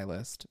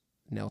 hairstylist,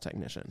 nail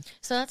technician.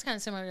 So that's kind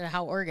of similar to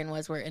how Oregon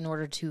was, where in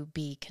order to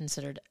be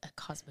considered a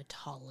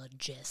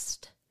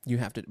cosmetologist, you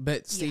have to,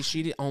 but see,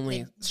 she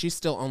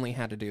still only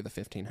had to do the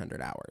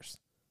 1,500 hours.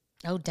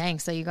 Oh, dang.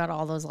 So you got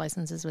all those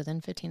licenses within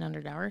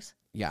 1,500 hours?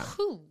 Yeah.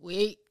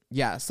 Wait.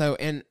 Yeah. So,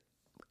 and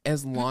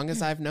as long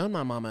as I've known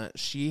my mama,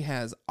 she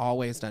has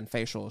always done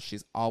facials.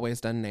 She's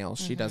always done nails.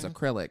 She does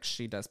acrylics.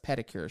 She does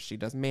pedicures. She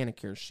does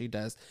manicures. She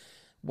does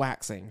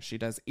waxing. She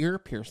does ear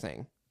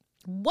piercing.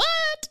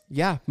 What?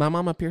 Yeah. My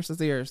mama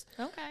pierces ears.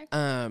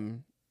 Okay.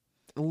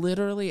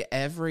 Literally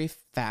every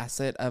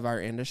facet of our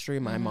industry,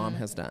 my mom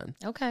has done.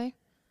 Okay.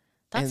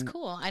 That's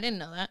cool. I didn't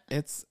know that.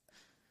 It's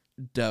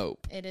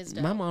dope. It is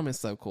dope. My mom is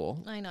so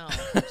cool. I know.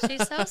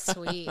 She's so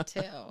sweet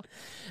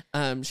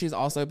too. She's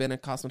also been a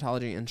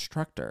cosmetology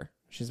instructor.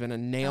 She's been a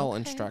nail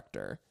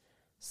instructor.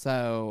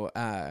 So,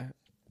 I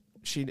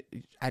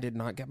did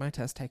not get my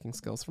test taking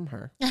skills from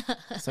her.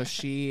 So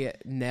she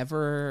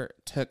never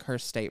took her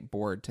state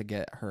board to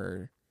get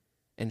her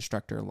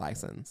instructor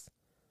license.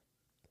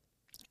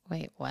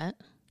 Wait, what?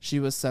 She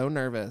was so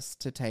nervous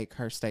to take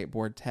her state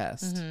board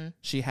test. Mm-hmm.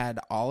 She had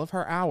all of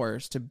her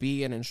hours to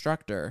be an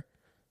instructor,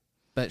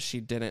 but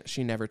she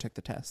never took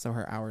the test, so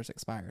her hours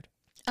expired.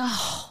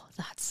 Oh,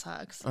 that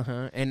sucks.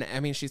 And I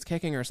mean, she's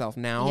kicking herself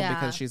now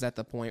because she's at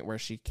the point where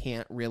she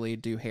can't really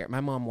do hair.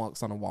 My mom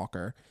walks on a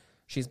walker.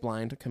 She's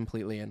blind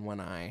completely in one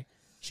eye.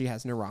 She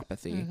has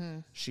neuropathy.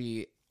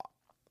 Mm-hmm.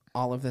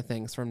 All of the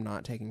things from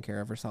not taking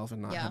care of herself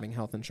and not having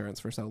health insurance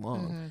for so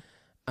long.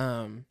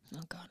 Mm-hmm.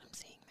 Oh God, I'm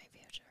seeing my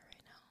future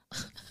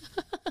right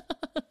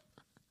now.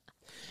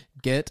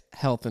 Get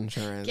health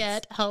insurance.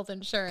 Get health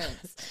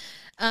insurance.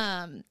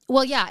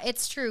 Well, yeah,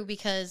 it's true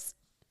because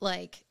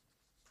like,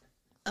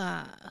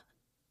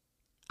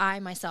 I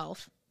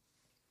myself,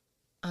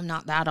 I'm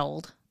not that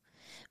old,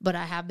 but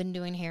I have been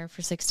doing hair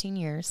for 16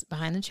 years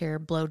behind the chair,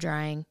 blow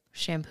drying,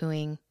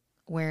 shampooing,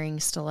 wearing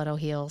stiletto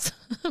heels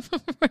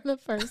for the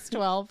first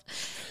 12.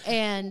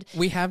 And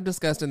we have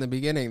discussed in the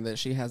beginning that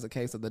she has a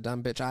case of the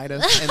dumb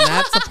bitch-itis, and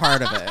that's a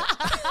part of it.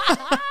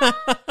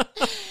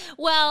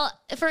 Well,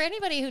 for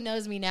anybody who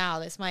knows me now,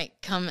 this might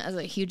come as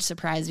a huge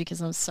surprise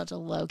because I'm such a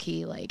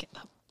low-key, like,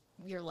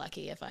 you're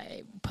lucky if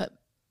I put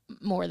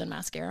more than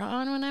mascara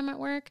on when I'm at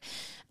work.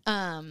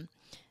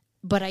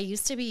 But I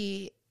used to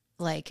be,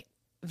 like,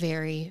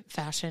 very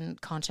fashion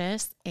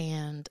conscious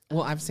and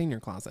well, I've seen your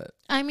closet.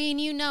 I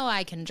mean,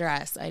 I can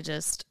dress.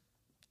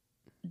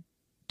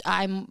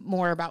 I'm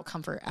more about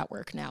comfort at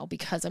work now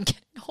because I'm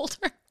getting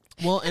older.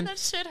 Well, and that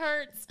shit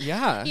hurts.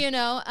 Yeah.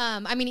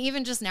 I mean,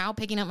 even just now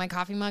picking up my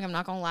coffee mug, I'm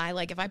not gonna lie,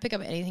 like if I pick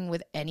up anything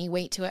with any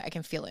weight to it, I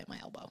can feel it in my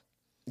elbow.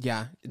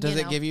 Yeah. Does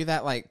it give you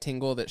that like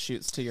tingle that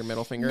shoots to your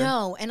middle finger?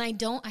 No, and I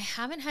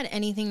haven't had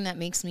anything that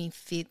makes me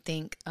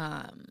think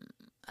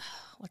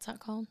what's that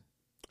called?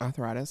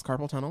 Arthritis,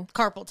 carpal tunnel.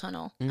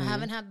 Mm-hmm. I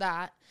haven't had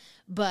that,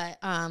 but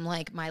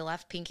like my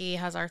left pinky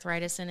has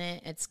arthritis in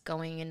it. It's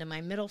going into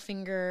my middle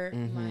finger.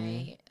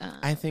 Mm-hmm.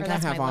 I think I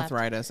have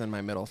arthritis in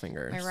my middle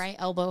fingers. My right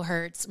elbow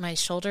hurts. My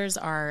shoulders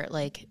are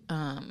like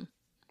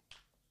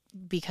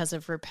because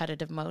of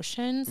repetitive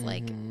motions.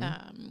 Mm-hmm.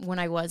 Like when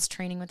I was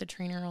training with a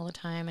trainer all the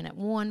time, and at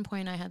one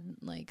point I had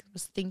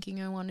was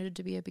thinking I wanted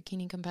to be a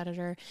bikini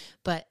competitor,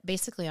 but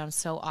basically I'm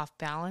so off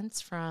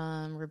balance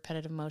from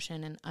repetitive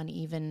motion and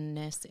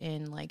unevenness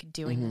in like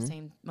doing mm-hmm. the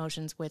same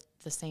motions with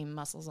the same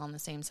muscles on the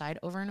same side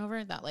over and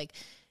over that like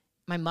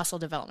my muscle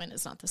development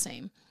is not the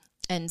same.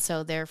 And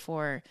so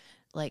therefore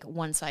like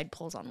one side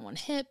pulls on one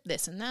hip,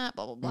 this and that,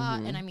 blah, blah, blah.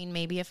 Mm-hmm. And I mean,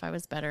 maybe if I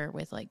was better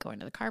with like going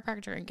to the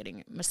chiropractor and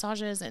getting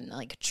massages and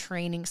like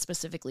training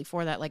specifically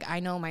for that. Like I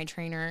know my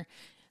trainer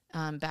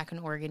back in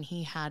Oregon,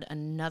 he had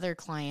another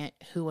client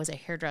who was a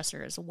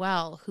hairdresser as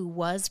well, who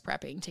was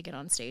prepping to get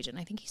on stage. And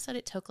I think he said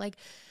it took like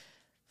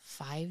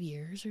 5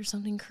 years or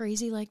something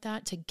crazy like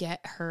that to get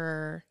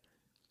her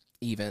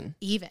even.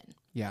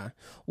 Yeah.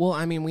 Well,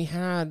 I mean, we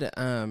had,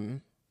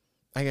 I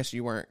guess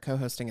you weren't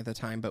co-hosting at the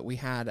time, but we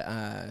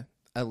had,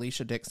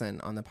 Alicia Dixon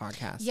on the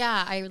podcast.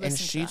 Yeah, I listened to that. And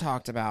she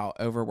talked about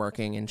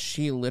overworking, and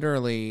she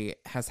literally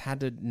has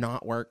had to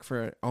not work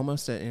for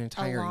almost an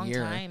entire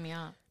year. A long time,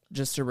 yeah.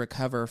 Just to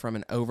recover from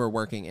an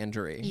overworking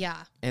injury. Yeah.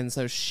 And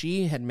so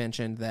she had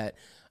mentioned that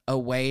a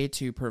way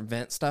to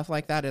prevent stuff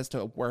like that is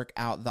to work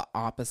out the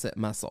opposite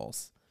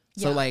muscles.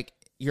 Yeah. So like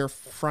your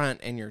front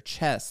and your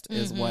chest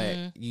is mm-hmm.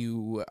 what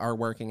you are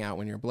working out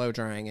when you're blow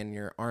drying and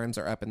your arms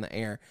are up in the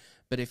air.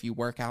 But if you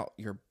work out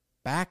your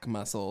back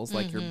muscles,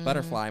 like mm-hmm. your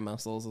butterfly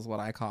muscles is what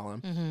I call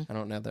them. Mm-hmm. I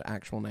don't know the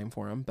actual name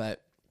for them,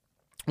 but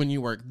when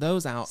you work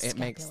those out, Scapula. It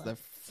makes the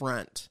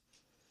front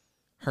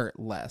hurt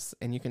less.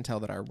 And you can tell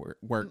that our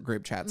work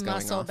group chat's going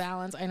off. Muscle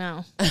balance, I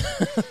know.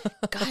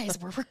 Guys,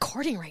 we're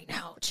recording right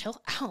now.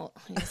 Chill out.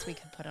 I guess we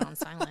could put it on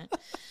silent.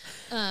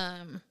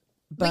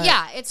 But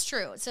yeah, it's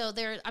true. So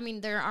there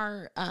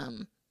are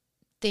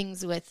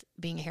things with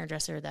being a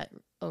hairdresser that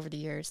over the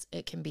years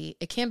it can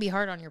be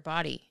hard on your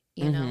body,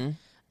 you mm-hmm.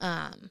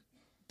 know.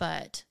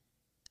 But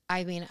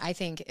I mean, I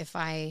think if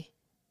I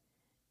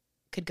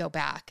could go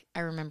back,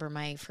 I remember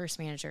my first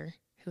manager,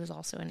 who was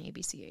also an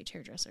ABCH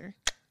hairdresser.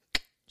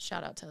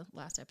 Shout out to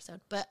last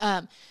episode. But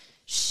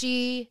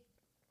she,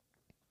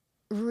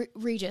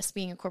 Regis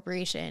being a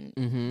corporation,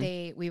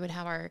 mm-hmm. we would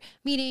have our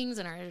meetings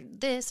and our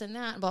this and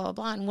that, blah, blah,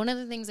 blah. And one of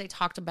the things they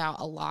talked about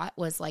a lot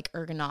was like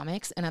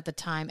ergonomics and at the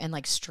time, and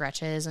like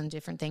stretches and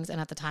different things. And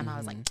at the time I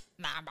was like,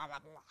 blah, blah, blah,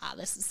 blah,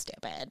 this is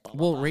stupid. Blah,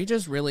 blah, well, blah.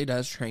 Regis really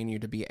does train you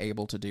to be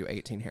able to do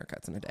 18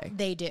 haircuts in a day.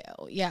 They do.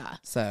 Yeah.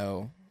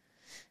 So.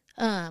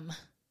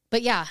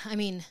 But yeah, I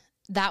mean,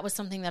 that was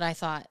something that I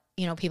thought,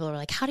 you know, people were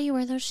like, how do you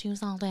wear those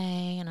shoes all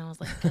day? And I was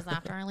like, because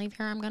after I leave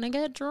here, I'm going to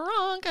get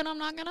drunk and I'm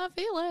not going to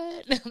feel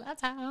it.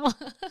 That's how.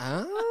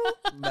 Oh,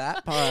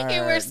 that part.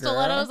 You wear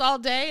stilettos all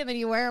day and then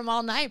you wear them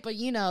all night. But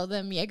you know,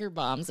 them Jaeger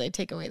bombs, they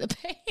take away the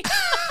pain.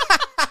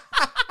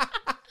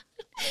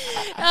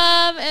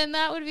 And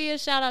that would be a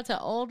shout out to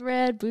Old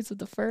Red, Boots with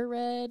the Fur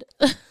Red.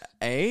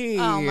 Hey,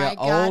 oh my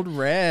God. Old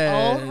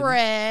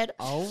Red.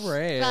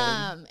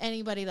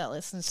 Anybody that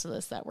listens to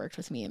this that worked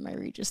with me in my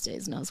Regis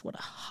days knows what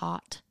a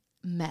hot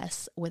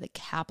mess with a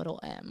capital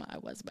M I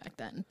was back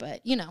then.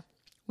 But, you know,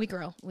 we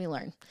grow, we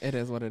learn. It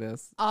is what it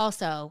is.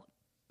 Also,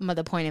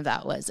 the point of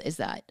that is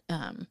that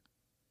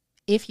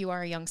if you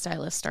are a young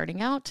stylist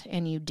starting out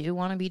and you do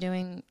want to be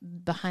doing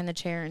behind the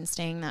chair and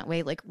staying that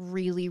way, like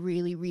really,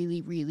 really,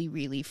 really, really,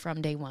 really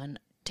from day one,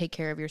 take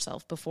care of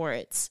yourself before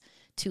it's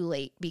too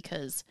late,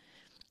 because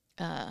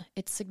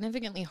it's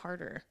significantly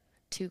harder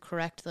to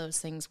correct those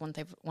things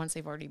once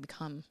they've already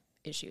become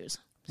issues.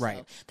 Right.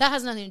 So that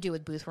has nothing to do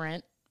with booth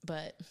rent,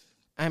 but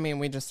I mean,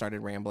 we just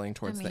started rambling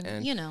towards the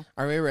end. You know.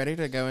 Are we ready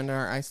to go into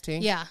our iced tea?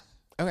 Yeah.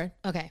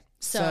 Okay.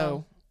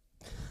 So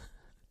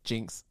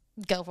jinx.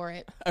 Go for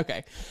it.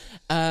 Okay.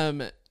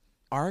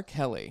 R.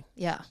 Kelly.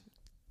 Yeah.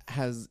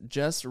 Has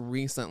just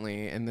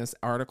recently, and this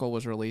article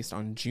was released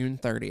on June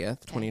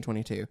 30th,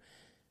 2022,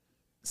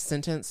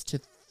 sentenced to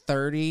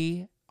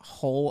 30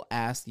 whole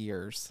ass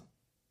years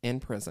in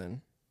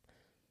prison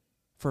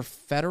for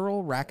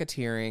federal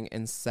racketeering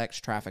and sex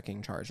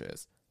trafficking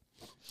charges.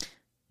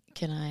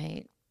 Can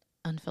I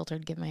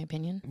unfiltered give my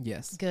opinion?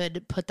 Yes.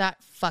 Good. Put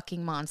that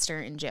fucking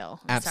monster in jail.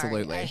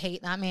 Absolutely. Sorry. I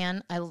hate that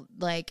man.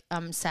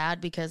 I'm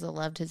sad because I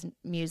loved his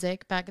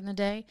music back in the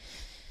day.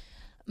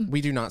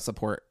 We do not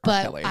support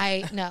R.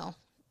 Kelly. No,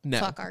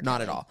 fuck R. Kelly.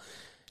 Not at all.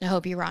 I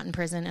hope you rot in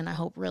prison, and I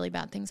hope really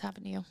bad things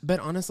happen to you. But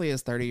honestly,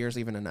 is 30 years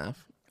even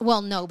enough?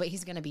 Well, no, but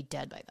he's going to be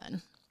dead by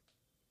then.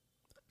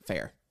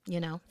 Fair. You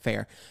know?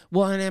 Fair.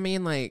 Well, and I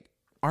mean, like,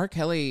 R.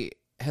 Kelly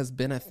has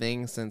been a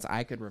thing since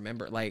I could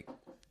remember. Like,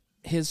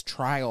 his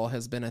trial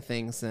has been a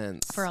thing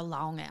since... For a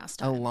long ass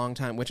time. A long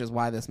time, which is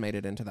why this made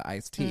it into the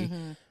iced tea.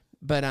 Mm-hmm.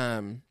 But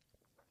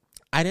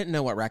I didn't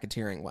know what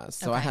racketeering was,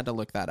 so I had to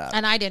look that up.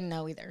 And I didn't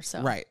know either,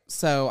 so... Right.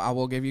 So I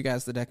will give you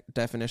guys the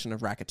definition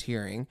of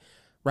racketeering.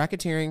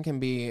 Racketeering can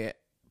be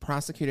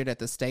prosecuted at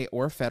the state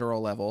or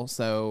federal level.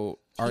 So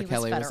R.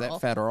 Kelly was at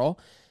federal.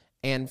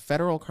 And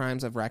federal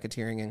crimes of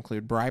racketeering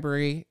include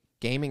bribery,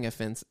 gambling,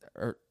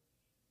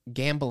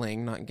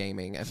 not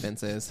gaming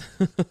offenses,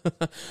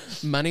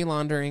 money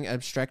laundering,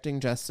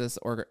 obstructing justice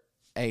or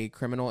a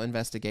criminal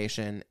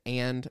investigation,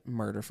 and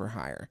murder for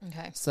hire.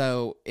 Okay.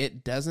 So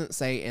it doesn't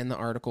say in the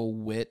article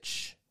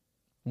which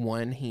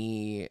one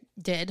he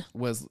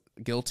was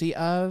guilty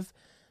of,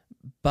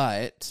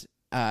 but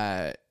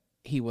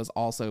he was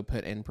also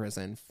put in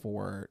prison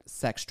for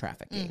sex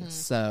trafficking. Mm-hmm.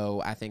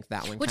 So I think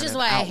that one which is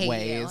why outweighs. I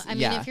hate you. I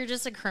mean, if you're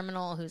just a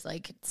criminal who's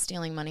like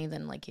stealing money,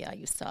 then like, yeah,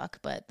 you suck.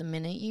 But the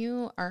minute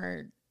you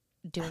are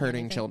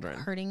hurting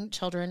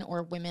children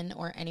or women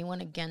or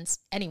anyone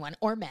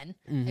or men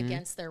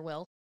against their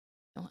will,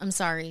 I'm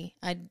sorry.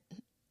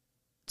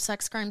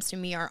 Sex crimes to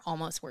me are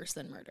almost worse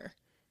than murder.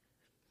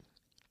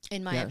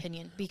 In my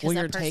opinion, because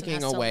you're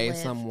taking away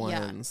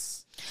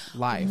someone's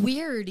life.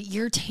 Weird.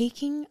 You're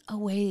taking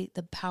away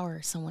the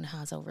power someone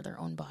has over their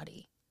own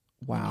body.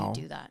 Wow. When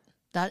you do that.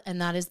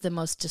 That is the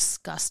most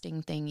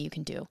disgusting thing you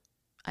can do,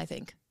 I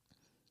think.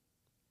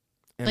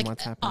 And like,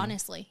 what's happening?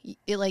 Honestly,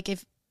 like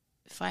if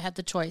I had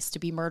the choice to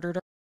be murdered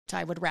or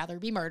I would rather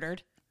be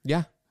murdered.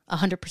 Yeah.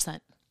 100%.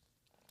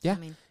 Yeah.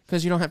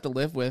 Because you don't have to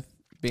live with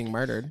being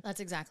murdered. That's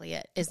exactly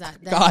it. Is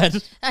that God?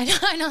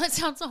 I know that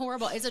sounds so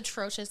horrible. It's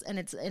atrocious, and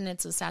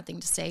it's a sad thing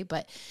to say.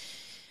 But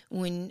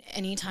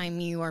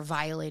anytime you are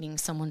violating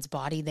someone's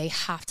body, they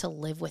have to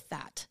live with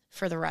that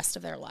for the rest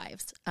of their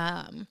lives.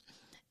 And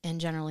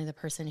generally, the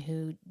person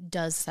who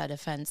does said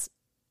offense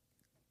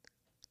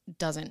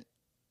doesn't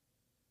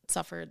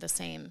suffer the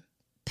same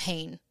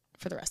pain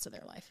for the rest of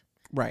their life.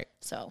 Right.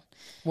 So,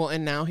 well,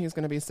 and now he's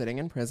going to be sitting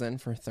in prison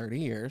for 30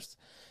 years.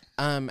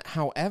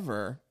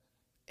 However,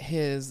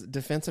 his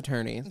defense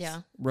attorneys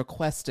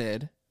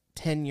requested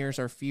 10 years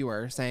or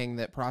fewer, saying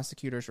that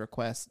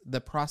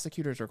the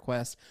prosecutor's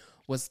request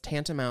was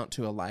tantamount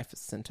to a life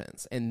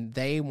sentence, and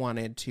they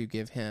wanted to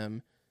give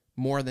him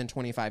more than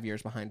 25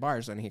 years behind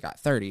bars, and he got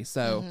 30.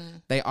 So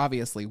they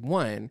obviously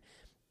won.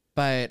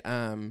 But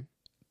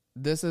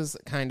this is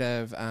kind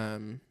of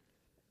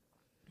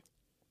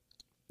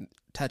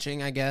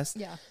touching, I guess.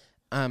 Yeah.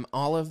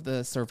 All of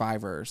the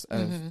survivors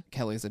of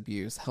Kelly's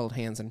abuse held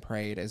hands and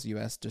prayed as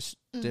U.S.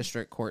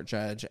 District Court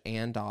Judge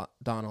Ann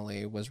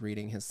Donnelly was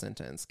reading his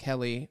sentence.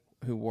 Kelly,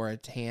 who wore a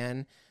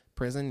tan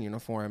prison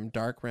uniform,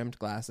 dark-rimmed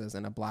glasses,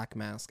 and a black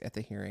mask at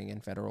the hearing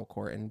in federal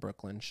court in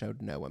Brooklyn,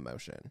 showed no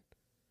emotion.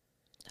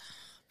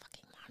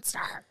 Fucking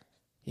monster.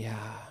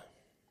 Yeah.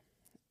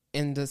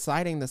 In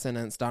deciding the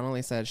sentence,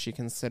 Donnelly said she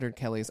considered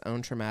Kelly's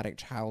own traumatic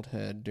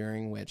childhood,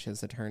 during which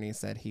his attorney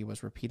said he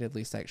was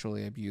repeatedly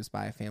sexually abused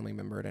by a family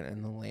member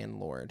and the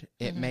landlord.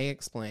 It may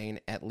explain,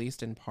 at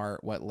least in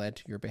part, what led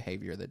to your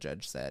behavior, the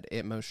judge said.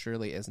 It most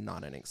surely is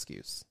not an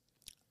excuse.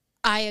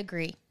 I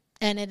agree.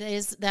 And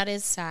that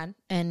is sad.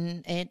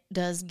 And it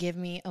does give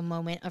me a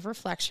moment of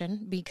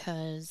reflection,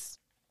 because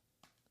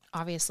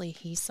obviously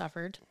he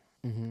suffered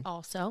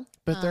also.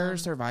 But there are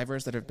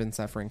survivors that have been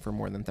suffering for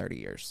more than 30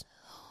 years.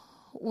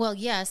 Well,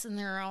 yes, and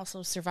there are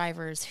also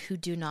survivors who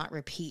do not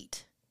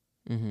repeat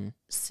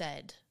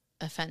said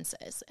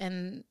offenses.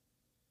 And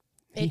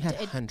he had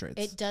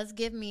hundreds. It does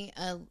give me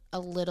a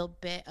little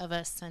bit of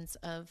a sense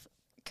of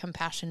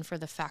compassion for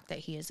the fact that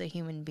he is a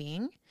human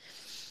being.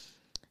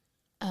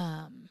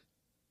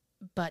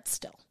 But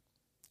still.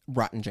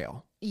 Rot in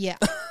jail. Yeah.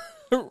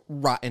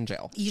 Rot in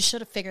jail. You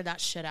should have figured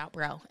that shit out,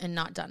 bro, and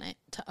not done it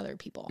to other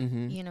people.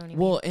 Mm-hmm. You know what I mean?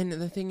 Well, and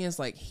the thing is,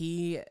 like,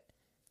 he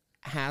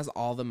has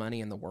all the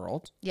money in the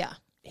world. Yeah.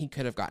 He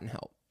could have gotten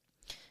help.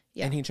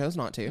 Yeah. And he chose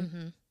not to.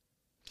 Mm-hmm.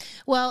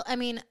 Well, I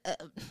mean,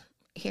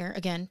 here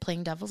again,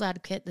 playing devil's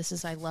advocate. This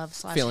is I love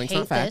 / Feelings,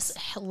 hate facts.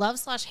 this. Love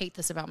 / hate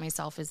this about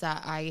myself is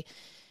that I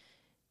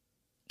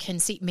can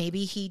see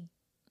maybe he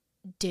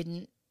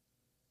didn't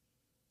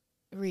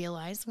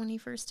realize when he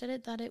first did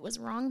it that it was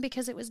wrong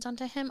because it was done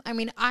to him. I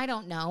mean, I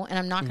don't know, and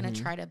I'm not going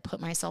to try to put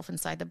myself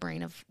inside the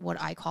brain of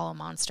what I call a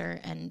monster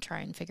and try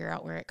and figure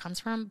out where it comes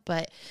from,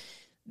 but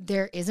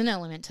there is an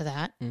element to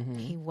that.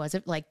 He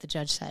wasn't, like the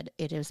judge said,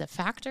 it is a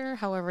factor,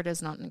 however, it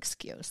is not an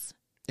excuse.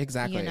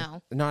 Exactly. You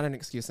know? Not an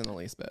excuse in the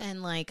least bit.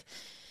 And like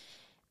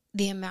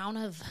the amount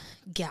of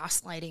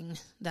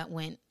gaslighting that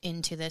went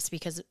into this,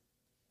 because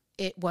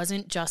it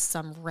wasn't just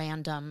some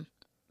random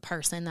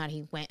person that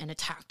he went and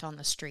attacked on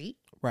the street.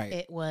 Right.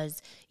 It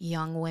was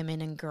young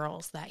women and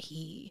girls that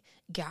he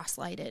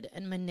gaslighted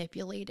and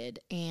manipulated.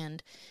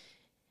 And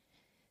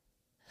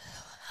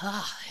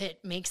it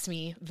makes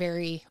me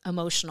very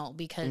emotional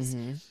because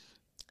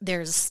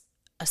there's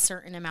a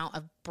certain amount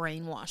of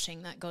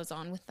brainwashing that goes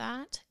on with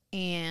that.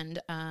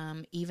 And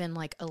even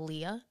like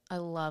Aaliyah, I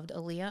loved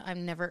Aaliyah. I've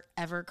never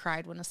ever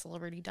cried when a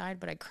celebrity died,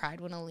 but I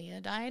cried when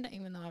Aaliyah died,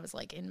 even though I was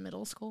like in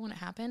middle school when it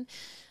happened.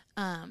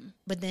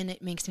 But then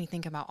it makes me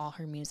think about all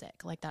her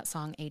music, like that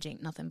song "Age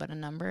Ain't Nothing But a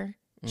Number."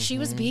 She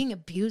was being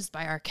abused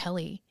by R.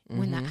 Kelly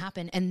when that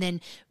happened, and then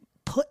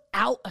put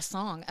out a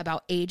song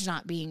about age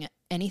not being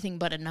anything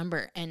but a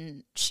number,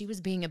 and she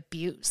was being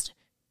abused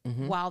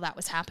while that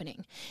was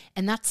happening.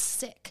 And that's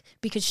sick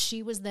because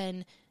she was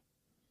then,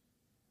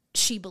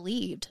 she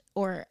believed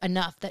or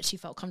enough that she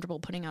felt comfortable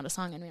putting out a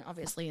song. I mean,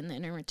 obviously in the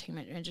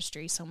entertainment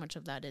industry, so much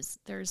of that is,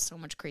 there's so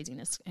much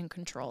craziness and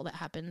control that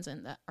happens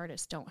and that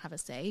artists don't have a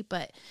say,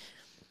 but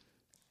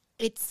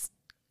it's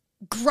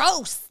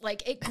gross.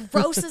 Like it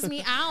grosses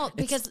me out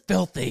because it's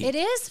filthy. It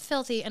is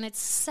filthy and it's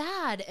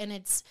sad and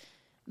it's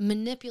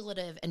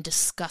manipulative and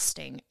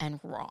disgusting and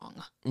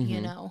wrong,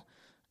 you know?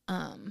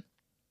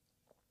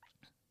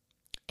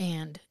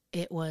 And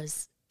it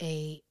was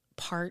a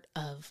part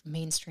of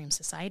mainstream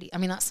society. I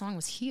mean, that song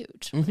was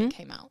huge when it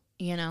came out,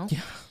 you know?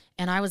 Yeah.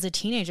 And I was a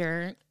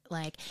teenager,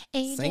 like,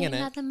 ain't Singing it.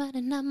 nothing but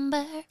a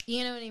number.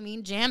 You know what I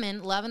mean?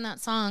 Jamming, loving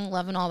that song,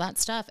 loving all that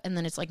stuff. And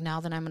then it's like,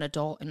 now that I'm an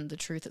adult and the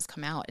truth has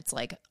come out, it's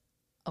like,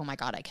 oh my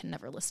God, I can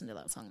never listen to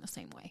that song the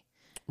same way.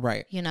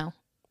 Right. You know?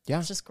 Yeah.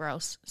 It's just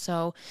gross.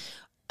 So,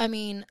 I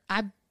mean,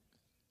 I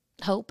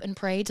hope and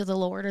pray to the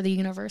Lord or the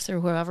universe or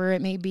whoever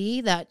it may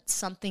be that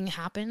something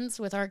happens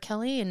with R.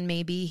 Kelly and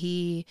maybe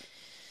he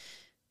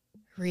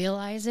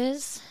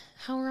realizes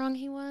how wrong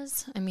he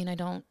was. I mean, I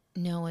don't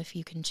know if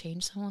you can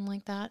change someone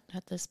like that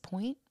at this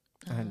point.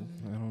 I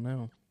don't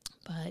know.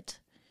 But,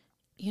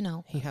 you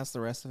know. He has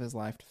the rest of his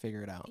life to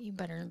figure it out. You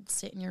better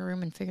sit in your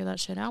room and figure that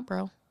shit out,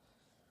 bro.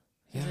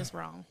 Yeah. It is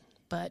wrong.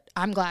 But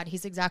I'm glad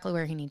he's exactly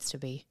where he needs to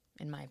be,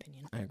 in my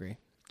opinion. I agree.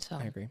 So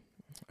I agree.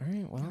 All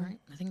right. Well, all right.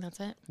 I think that's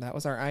it. that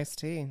was our iced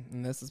tea.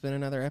 And this has been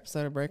another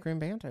episode of Break Room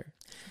Banter.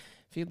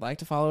 If you'd like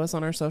to follow us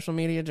on our social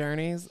media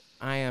journeys,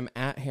 I am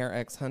at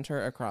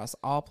HairXHunter across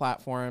all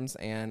platforms.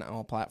 And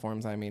all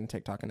platforms, I mean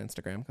TikTok and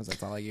Instagram, because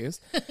that's all I use.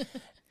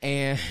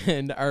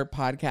 And our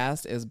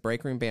podcast is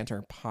Break Room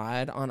Banter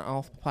Pod on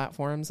all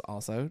platforms,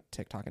 also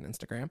TikTok and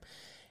Instagram.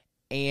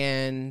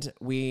 And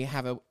we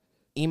have a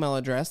email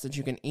address that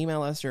you can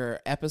email us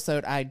your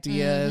episode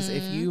ideas.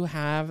 If you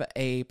have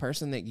a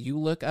person that you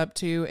look up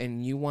to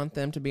and you want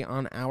them to be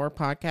on our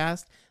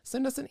podcast,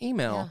 send us an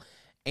email.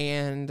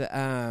 And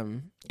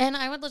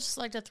I would just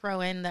like to throw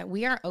in that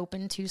we are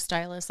open to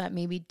stylists that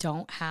maybe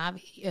don't have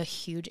a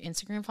huge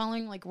Instagram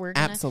following. Like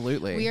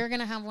we are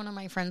gonna have one of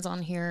my friends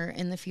on here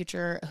in the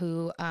future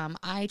who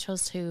I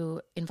chose to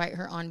invite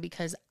her on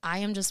because I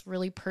am just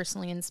really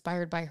personally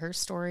inspired by her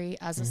story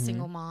as a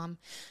single mom,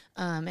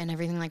 and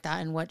everything like that,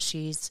 and what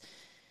she's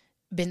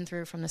been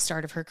through from the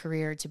start of her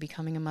career to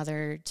becoming a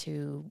mother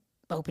to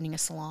opening a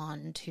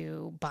salon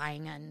to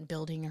buying and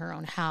building her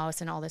own house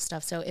and all this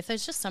stuff. So if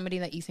there's just somebody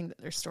that you think that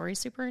their story is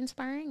super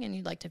inspiring and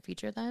you'd like to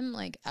feature them,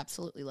 like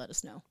absolutely let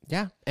us know.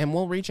 Yeah. And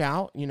we'll reach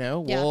out,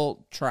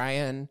 we'll try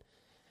and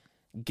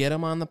get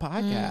them on the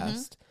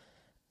podcast.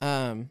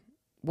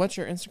 What's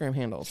your Instagram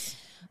handles?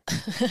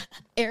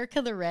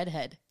 Erica the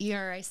Redhead,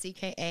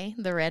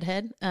 ERICKA the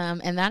Redhead,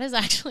 and that is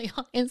actually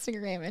on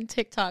Instagram and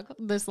TikTok.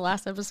 This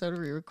last episode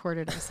we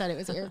recorded, I said it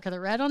was Erica the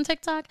Red on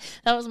TikTok.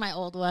 That was my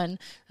old one.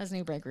 That's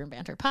New Break Room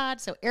Banter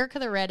Pod. So Erica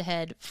the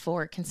Redhead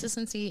for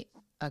consistency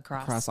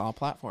across all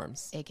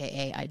platforms,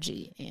 aka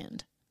IG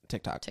and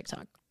TikTok.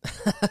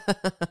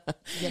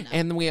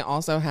 And we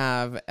also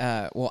have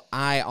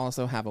I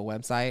also have a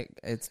website.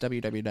 It's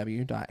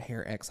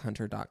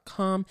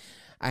www.hairxhunter.com.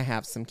 I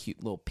have some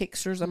cute little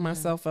pictures of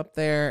myself up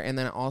there, and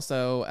then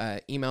also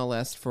email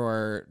list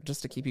for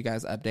just to keep you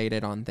guys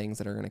updated on things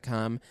that are going to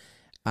come.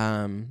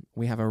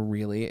 We have a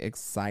really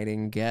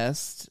exciting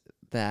guest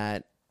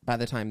that by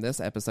the time this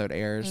episode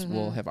airs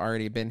will have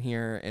already been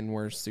here, and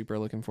we're super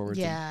looking forward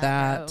to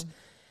that.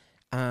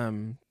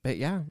 But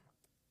yeah,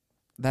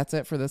 that's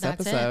it for this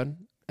episode.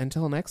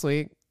 Until next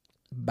week.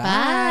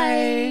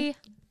 Bye.